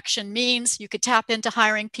a connection means. You could tap into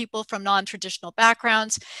hiring people from non-traditional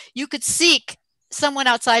backgrounds. You could seek someone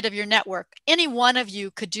outside of your network. Any one of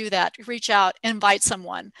you could do that. Reach out, invite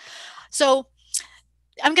someone. So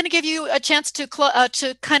I'm going to give you a chance to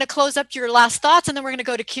kind of close up your last thoughts, and then we're going to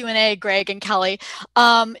go to Q&A, Greg and Kelly.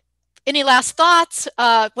 Any last thoughts?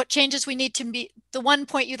 What changes we need to be, the one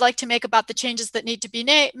point you'd like to make about the changes that need to be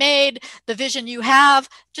made, the vision you have,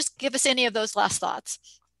 just give us any of those last thoughts.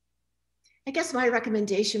 I guess my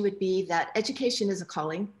recommendation would be that education is a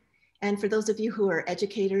calling. And for those of you who are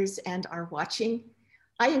educators and are watching,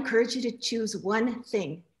 I encourage you to choose one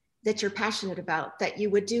thing that you're passionate about, that you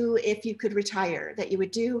would do if you could retire, that you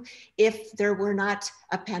would do if there were not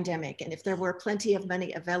a pandemic and if there were plenty of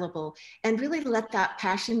money available, and really let that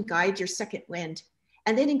passion guide your second wind.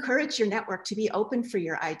 And then encourage your network to be open for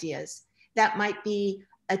your ideas. That might be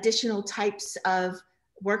additional types of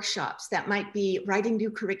workshops, that might be writing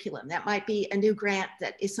new curriculum, that might be a new grant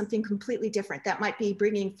that is something completely different, that might be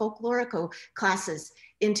bringing folklorico classes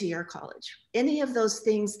into your college. Any of those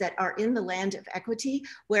things that are in the land of equity,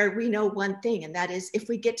 where we know one thing, and that is if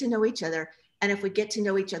we get to know each other and if we get to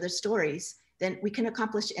know each other's stories, then we can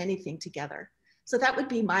accomplish anything together. So that would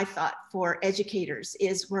be my thought for educators,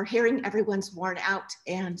 is we're hearing everyone's worn out,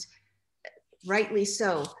 and rightly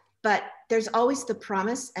so, but there's always the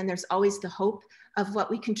promise and there's always the hope of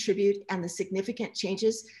what we contribute and the significant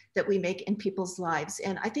changes that we make in people's lives.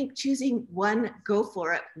 And I think choosing one go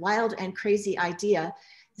for it, wild and crazy idea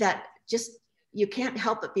that just you can't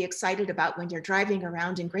help but be excited about when you're driving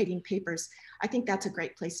around and grading papers, I think that's a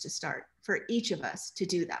great place to start for each of us to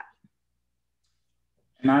do that.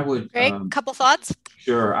 And I would— Greg, couple thoughts?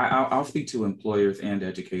 Sure, I'll speak to employers and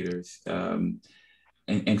educators, and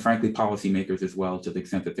frankly, policymakers as well, to the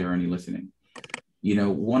extent that there are any listening. You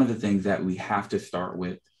know, one of the things that we have to start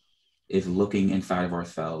with is looking inside of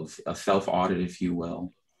ourselves, a self-audit, if you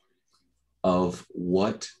will, of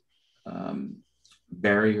what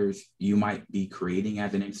barriers you might be creating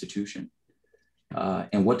as an institution.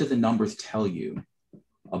 And what do the numbers tell you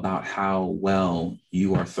about how well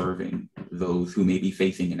you are serving those who may be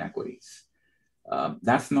facing inequities?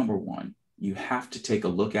 That's number one. You have to take a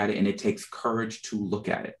look at it, and it takes courage to look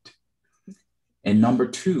at it. And number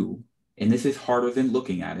two, and this is harder than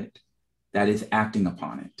looking at it, that is acting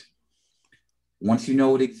upon it. Once you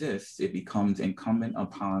know it exists, it becomes incumbent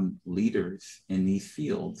upon leaders in these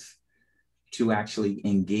fields to actually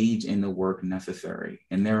engage in the work necessary.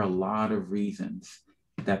 And there are a lot of reasons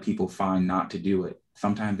that people find not to do it.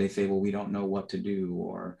 Sometimes they say, well, we don't know what to do,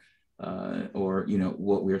 or you know,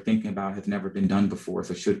 what we're thinking about has never been done before,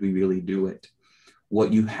 so should we really do it?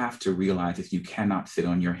 What you have to realize is you cannot sit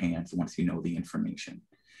on your hands once you know the information.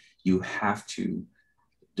 You have to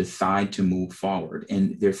decide to move forward.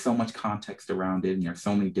 And there's so much context around it, and there's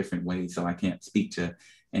so many different ways, so I can't speak to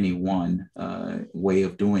any one way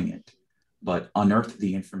of doing it. But unearth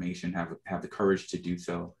the information, have the courage to do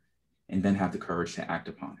so, and then have the courage to act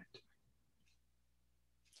upon it.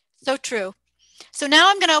 So true. So now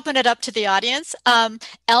I'm going to open it up to the audience.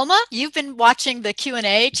 Elma, you've been watching the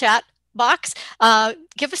Q&A chat box.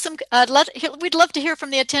 Give us some, we'd love to hear from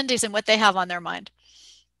the attendees and what they have on their mind.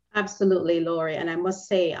 Absolutely, Lori. And I must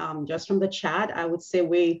say, just from the chat, I would say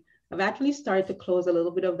we have actually started to close a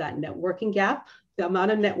little bit of that networking gap. The amount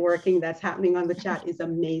of networking that's happening on the chat is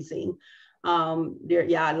amazing.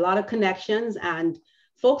 Yeah, a lot of connections, and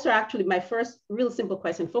folks are actually, my first real simple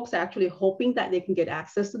question, folks are actually hoping that they can get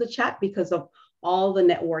access to the chat because of all the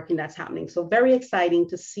networking that's happening. So very exciting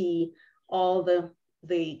to see all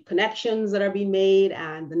the connections that are being made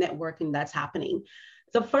and the networking that's happening.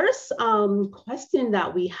 The first question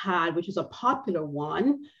that we had, which is a popular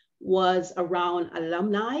one, was around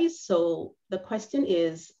alumni. So the question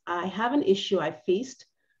is, I have an issue I faced.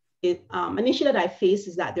 An issue that I face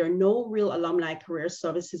is that there are no real alumni career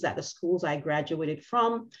services at the schools I graduated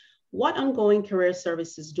from. What ongoing career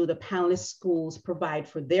services do the panelist schools provide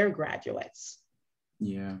for their graduates?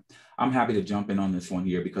 Yeah, I'm happy to jump in on this one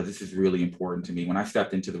here because this is really important to me. When I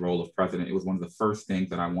stepped into the role of president, it was one of the first things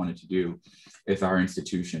that I wanted to do as our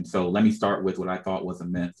institution. So let me start with what I thought was a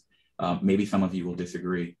myth. Maybe some of you will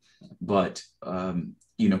disagree, but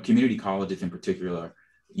you know, community colleges in particular,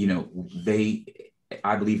 you know,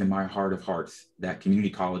 I believe in my heart of hearts that community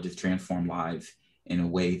colleges transform lives in a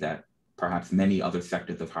way that perhaps many other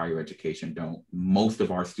sectors of higher education don't. Most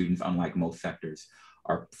of our students, unlike most sectors,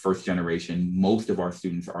 are first generation. Most of our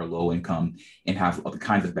students are low income and have the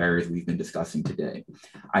kinds of barriers we've been discussing today.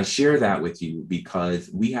 I share that with you because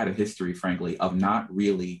we had a history, frankly, of not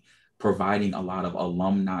really providing a lot of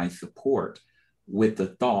alumni support, with the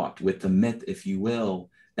thought, with the myth, if you will,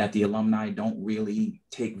 that the alumni don't really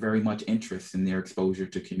take very much interest in their exposure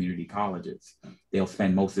to community colleges. They'll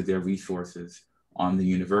spend most of their resources on the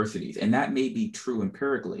universities. And that may be true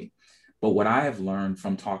empirically. But what I have learned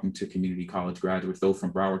from talking to community college graduates, those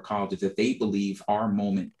from Broward College, is that they believe our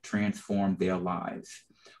moment transformed their lives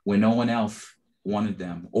when no one else wanted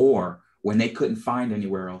them, or when they couldn't find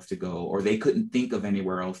anywhere else to go, or they couldn't think of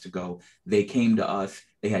anywhere else to go. They came to us.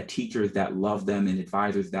 They had teachers that loved them and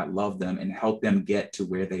advisors that loved them and helped them get to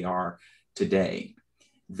where they are today.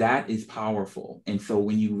 That is powerful. And so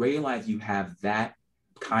when you realize you have that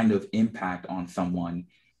kind of impact on someone,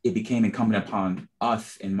 it became incumbent upon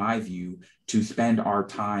us, in my view, to spend our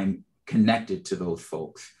time connected to those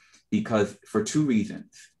folks, because for two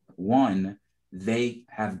reasons. One, they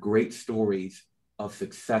have great stories of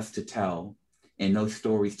success to tell, and those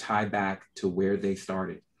stories tie back to where they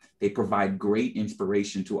started. They provide great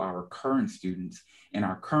inspiration to our current students, and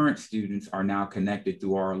our current students are now connected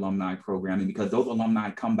through our alumni program. And because those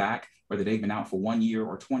alumni come back, whether they've been out for 1 year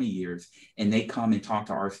or 20 years, and they come and talk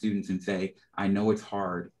to our students and say, I know it's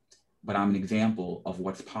hard, but I'm an example of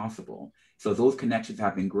what's possible. So those connections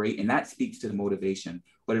have been great, and that speaks to the motivation.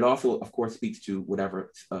 But it also, of course, speaks to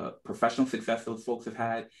whatever professional success those folks have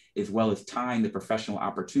had, as well as tying the professional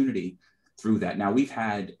opportunity through that. Now, we've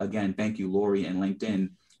had, again, thank you, Lori and LinkedIn,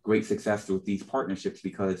 great success with these partnerships,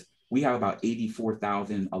 because we have about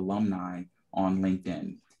 84,000 alumni on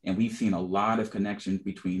LinkedIn. And we've seen a lot of connections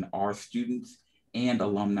between our students and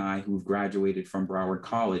alumni who've graduated from Broward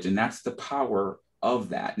College. And that's the power of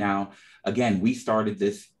that. Now, again, we started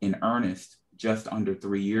this in earnest just under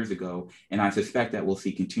 3 years ago, and I suspect that we'll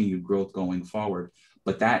see continued growth going forward.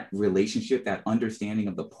 But that relationship, that understanding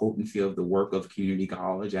of the potency of the work of community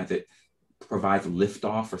college as it provides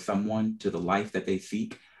liftoff for someone to the life that they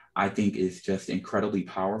seek, I think is just incredibly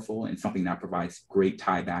powerful, and something that provides great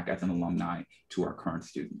tie back as an alumni to our current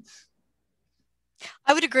students.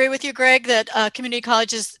 I would agree with you, Greg, that community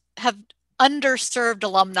colleges have underserved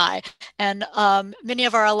alumni, and many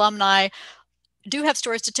of our alumni do have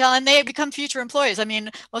stories to tell, and they become future employees. I mean,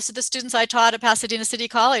 most of the students I taught at Pasadena City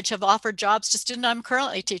College have offered jobs to students I'm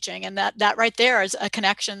currently teaching, and that right there is a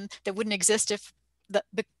connection that wouldn't exist if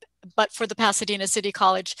but for the Pasadena City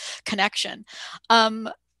College connection.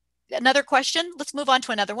 Another question, let's move on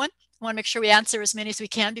to another one. I want to make sure we answer as many as we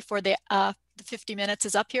can before the 50 minutes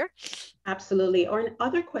is up here. Absolutely. Or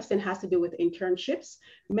another question has to do with internships.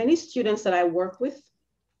 Many students that I work with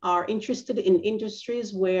are interested in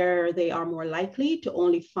industries where they are more likely to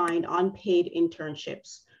only find unpaid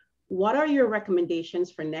internships. What are your recommendations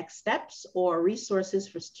for next steps or resources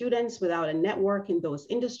for students without a network in those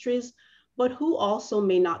industries, but who also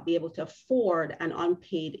may not be able to afford an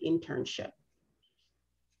unpaid internship?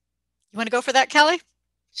 You want to go for that, Kelly?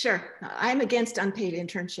 Sure. I'm against unpaid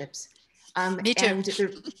internships. Me too. And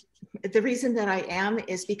the reason that I am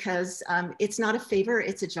is because it's not a favor,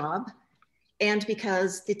 it's a job. And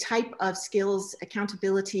because the type of skills,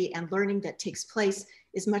 accountability, and learning that takes place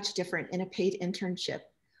is much different in a paid internship.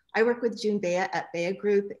 I work with June Bea at Bea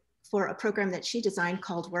Group for a program that she designed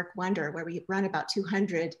called Work Wonder, where we run about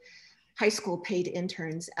 200 high school paid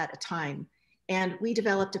interns at a time. And we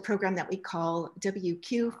developed a program that we call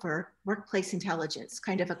WQ for Workplace Intelligence,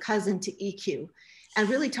 kind of a cousin to EQ, and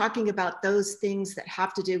really talking about those things that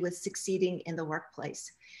have to do with succeeding in the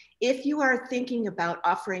workplace. If you are thinking about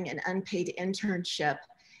offering an unpaid internship,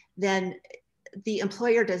 then the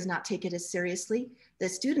employer does not take it as seriously. The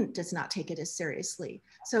student does not take it as seriously.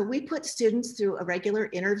 So we put students through a regular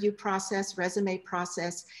interview process, resume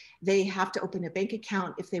process. They have to open a bank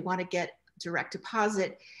account if they want to get direct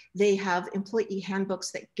deposit. They have employee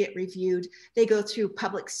handbooks that get reviewed. They go through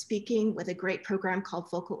public speaking with a great program called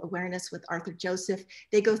Vocal Awareness with Arthur Joseph.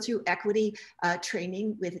 They go through equity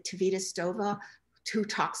training with Tavita Stova, who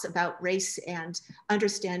talks about race and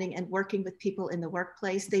understanding and working with people in the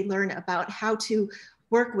workplace. They learn about how to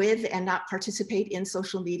work with and not participate in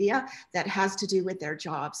social media that has to do with their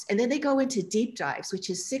jobs. And then they go into deep dives, which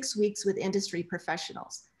is 6 weeks with industry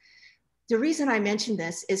professionals. The reason I mention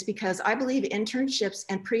this is because I believe internships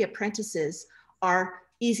and pre-apprentices are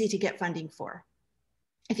easy to get funding for.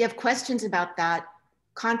 If you have questions about that,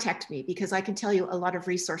 contact me, because I can tell you a lot of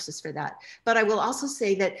resources for that. But I will also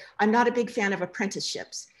say that I'm not a big fan of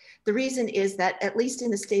apprenticeships. The reason is that, at least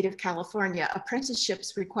in the state of California,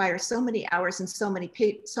 apprenticeships require so many hours and so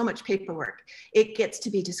much paperwork. It gets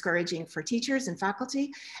to be discouraging for teachers and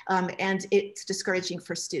faculty, and it's discouraging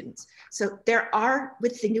for students. So there are,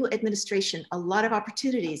 with the new administration, a lot of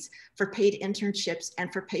opportunities for paid internships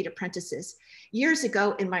and for paid apprentices. Years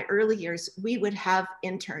ago, in my early years, we would have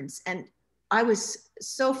interns, and I was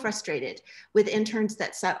so frustrated with interns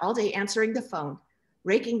that sat all day answering the phone,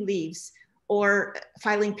 raking leaves, or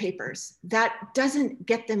filing papers. That doesn't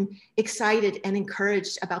get them excited and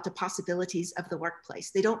encouraged about the possibilities of the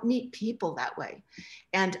workplace. They don't meet people that way.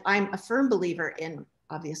 And I'm a firm believer in,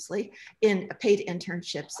 obviously, in paid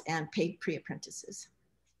internships and paid pre-apprentices.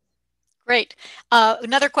 Great.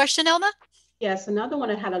 Another question, Elma? Yes, another one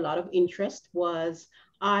that had a lot of interest was,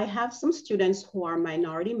 I have some students who are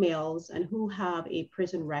minority males and who have a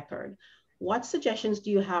prison record. What suggestions do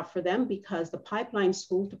you have for them? Because the pipeline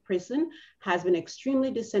school to prison has been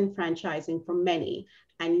extremely disenfranchising for many.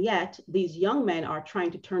 And yet these young men are trying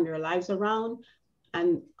to turn their lives around,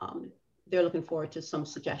 and they're looking forward to some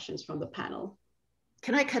suggestions from the panel.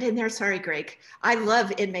 Can I cut in there? Sorry, Greg. I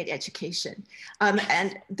love inmate education.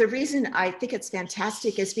 And the reason I think it's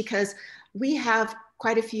fantastic is because we have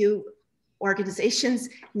quite a few organizations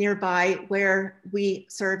nearby where we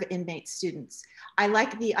serve inmate students. I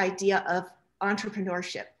like the idea of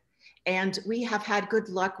entrepreneurship. And we have had good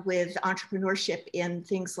luck with entrepreneurship in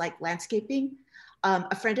things like landscaping.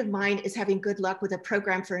 A friend of mine is having good luck with a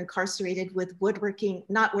program for incarcerated with woodworking,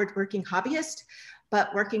 not woodworking hobbyists,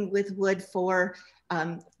 but working with wood for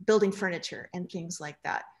building furniture and things like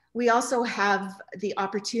that. We also have the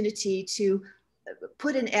opportunity to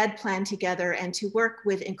put an ed plan together and to work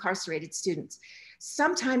with incarcerated students.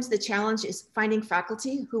 Sometimes the challenge is finding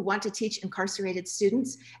faculty who want to teach incarcerated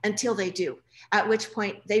students until they do, at which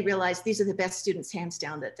point they realize these are the best students hands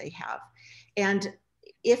down that they have. And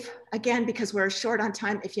if, again, because we're short on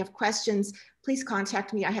time, if you have questions, please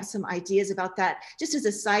contact me. I have some ideas about that. Just as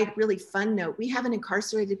a side, really fun note, we have an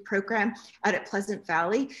incarcerated program out at Pleasant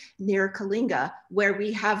Valley near Kalinga, where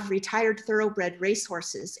we have retired thoroughbred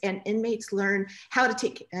racehorses, and inmates learn how to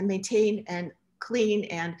take and maintain and clean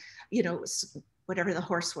and, you know, whatever the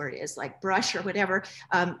horse word is, like brush or whatever,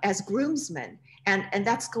 as groomsmen. And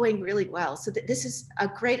that's going really well. So this is a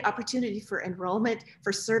great opportunity for enrollment,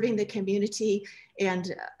 for serving the community,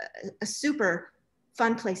 and a super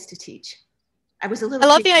fun place to teach. I was a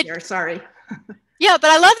little preachy there, sorry. Yeah,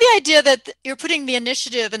 but I love the idea that you're putting the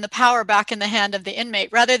initiative and the power back in the hand of the inmate,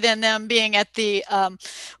 rather than them being at the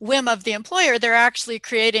whim of the employer. They're actually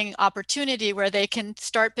creating opportunity where they can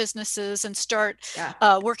start businesses and start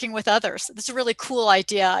working with others. This is a really cool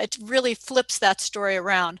idea. It really flips that story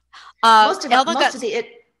around. Most of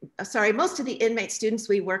the inmate students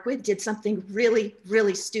we work with did something really,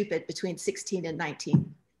 really stupid between 16 and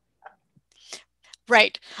 19.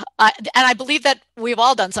 Right. And I believe that we've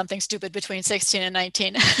all done something stupid between 16 and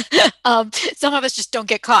 19. Some of us just don't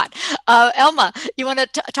get caught. Elma, you want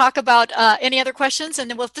to talk about any other questions? And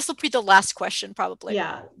then this will be the last question probably.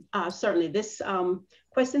 Yeah, certainly. This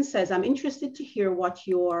question says, I'm interested to hear what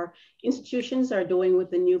your institutions are doing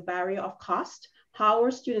with the new barrier of cost. How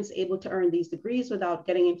are students able to earn these degrees without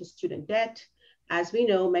getting into student debt? As we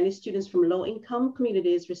know, many students from low-income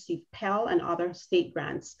communities receive Pell and other state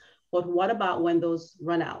grants. But what about when those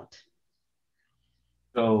run out?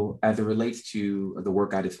 So as it relates to the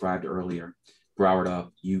work I described earlier, Broward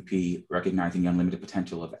Up, UP, recognizing the unlimited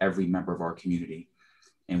potential of every member of our community.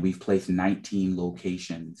 And we've placed 19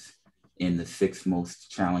 locations in the 6 most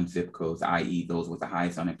challenged zip codes, i.e. those with the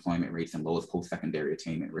highest unemployment rates and lowest post-secondary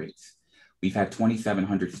attainment rates. We've had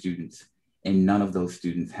 2,700 students, and none of those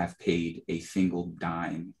students have paid a single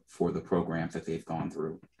dime for the programs that they've gone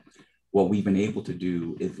through. What we've been able to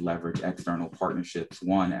do is leverage external partnerships.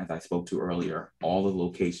 One, as I spoke to earlier, all the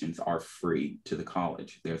locations are free to the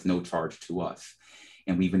college. There's no charge to us.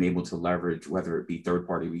 And we've been able to leverage, whether it be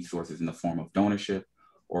third-party resources in the form of donorship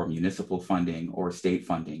or municipal funding or state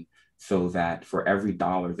funding, so that for every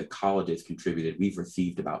dollar the colleges contributed, we've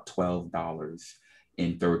received about $12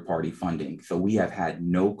 in third-party funding. So we have had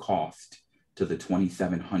no cost to the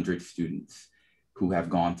 2,700 students who have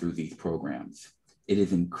gone through these programs. It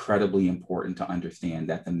is incredibly important to understand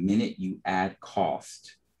that the minute you add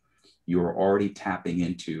cost, you're already tapping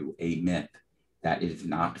into a myth that is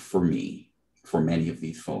not for me, for many of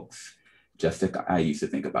these folks. Just like I used to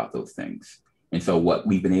think about those things. And so what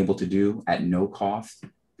we've been able to do at no cost,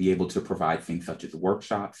 be able to provide things such as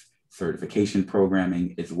workshops, certification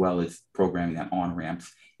programming, as well as programming that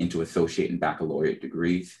on-ramps into associate and baccalaureate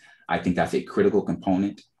degrees. I think that's a critical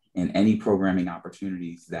component and any programming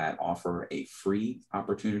opportunities that offer a free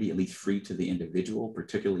opportunity, at least free to the individual,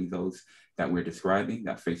 particularly those that we're describing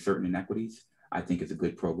that face certain inequities, I think is a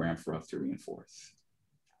good program for us to reinforce.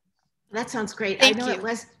 That sounds great. Thank I know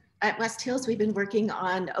you. at West Hills, we've been working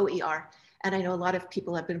on OER, and I know a lot of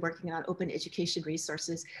people have been working on open education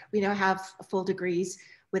resources. We now have full degrees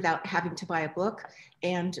without having to buy a book,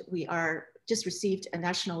 and we are just received a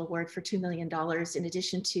national award for $2 million in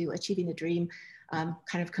addition to Achieving the Dream.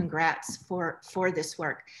 Kind of congrats for this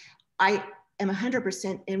work. I am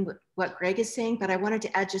 100% in what Greg is saying, but I wanted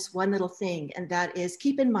to add just one little thing, and that is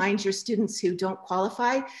keep in mind your students who don't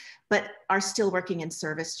qualify, but are still working in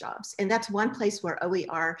service jobs. And that's one place where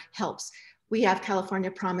OER helps. We have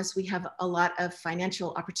California Promise. We have a lot of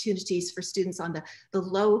financial opportunities for students on the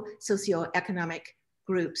low socioeconomic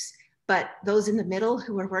groups. But those in the middle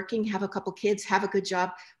who are working, have a couple kids, have a good job,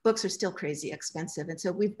 books are still crazy expensive. And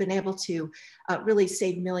so we've been able to really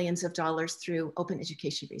save millions of dollars through open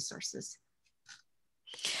education resources.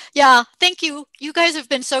 Yeah, thank you. You guys have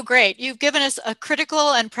been so great. You've given us a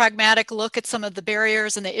critical and pragmatic look at some of the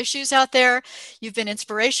barriers and the issues out there. You've been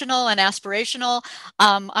inspirational and aspirational.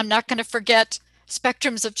 I'm not going to forget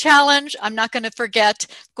spectrums of challenge. I'm not going to forget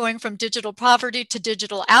going from digital poverty to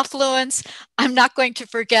digital affluence. I'm not going to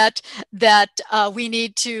forget that we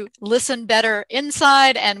need to listen better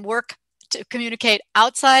inside and work to communicate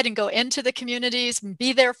outside and go into the communities and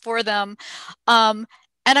be there for them.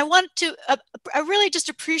 And I want to, I really just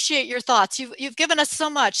appreciate your thoughts. You've given us so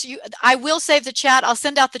much. I will save the chat. I'll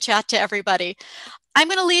send out the chat to everybody. I'm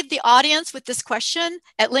going to leave the audience with this question.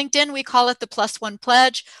 At LinkedIn, we call it the +1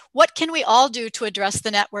 pledge. What can we all do to address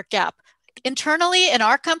the network gap? Internally in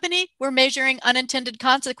our company, we're measuring unintended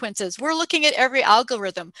consequences. We're looking at every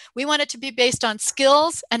algorithm. We want it to be based on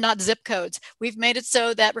skills and not zip codes. We've made it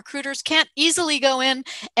so that recruiters can't easily go in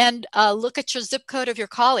and look at your zip code of your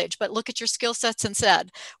college, but look at your skill sets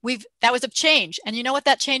instead. That was a change. And you know what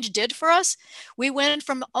that change did for us? We went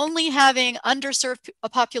from only having underserved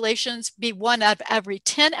populations be 1 out of every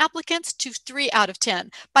 10 applicants to 3 out of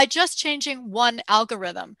 10 by just changing one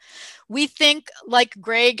algorithm. We think, like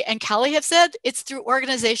Greg and Kelly have said, it's through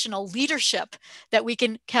organizational leadership that we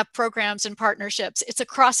can have programs and partnerships. It's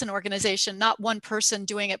across an organization, not one person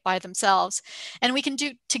doing it by themselves. And we can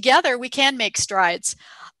do together, we can make strides.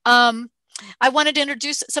 I wanted to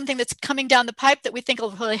introduce something that's coming down the pipe that we think will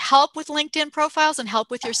really help with LinkedIn profiles and help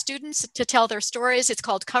with your students to tell their stories. It's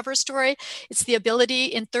called Cover Story. It's the ability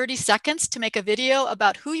in 30 seconds to make a video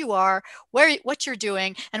about who you are, what you're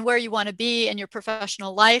doing, and where you want to be in your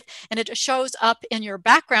professional life. And it shows up in your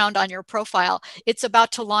background on your profile. It's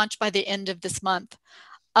about to launch by the end of this month.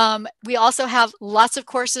 We also have lots of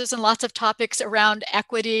courses and lots of topics around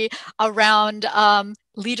equity, around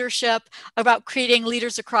leadership, about creating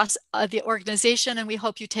leaders across the organization, and we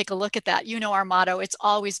hope you take a look at that. You know our motto, it's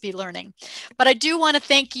always be learning. But I do want to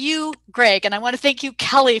thank you, Greg, and I want to thank you,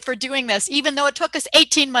 Kelly, for doing this, even though it took us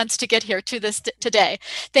 18 months to get here to this today.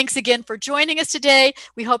 Thanks again for joining us today.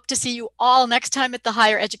 We hope to see you all next time at the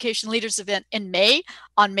Higher Education Leaders event in May,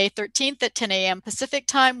 on May 13th at 10 a.m. Pacific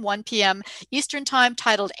time, 1 p.m. Eastern time,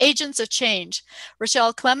 titled Agents of Change.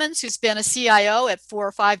 Rochelle Clemens, who's been a CIO at 4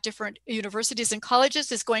 or 5 different universities and colleges,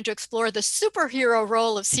 is going to explore the superhero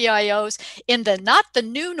role of CIOs in not the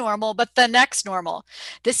new normal, but the next normal.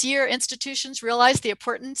 This year, institutions realized the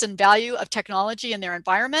importance and value of technology in their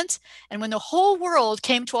environment. And when the whole world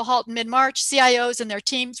came to a halt in mid-March, CIOs and their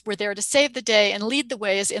teams were there to save the day and lead the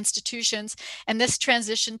way as institutions. And this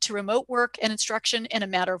transitioned to remote work and instruction in a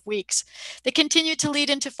matter of weeks. They continued to lead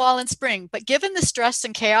into fall and spring, but given the stress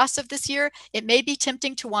and chaos of this year, it may be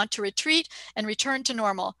tempting to want to retreat and return to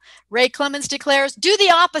normal. Ray Clemens declares, do the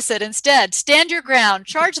opposite instead. Stand your ground,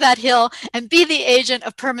 charge that hill, and be the agent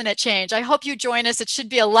of permanent change. I hope you join us. It should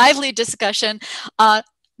be a lively discussion. Not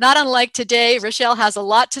unlike today, Rochelle has a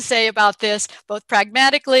lot to say about this, both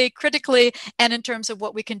pragmatically, critically, and in terms of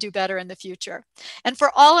what we can do better in the future. And for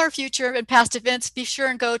all our future and past events, be sure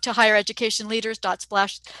and go to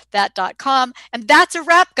highereducationleaders.splashthat.com. And that's a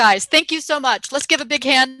wrap, guys. Thank you so much. Let's give a big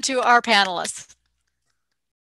hand to our panelists.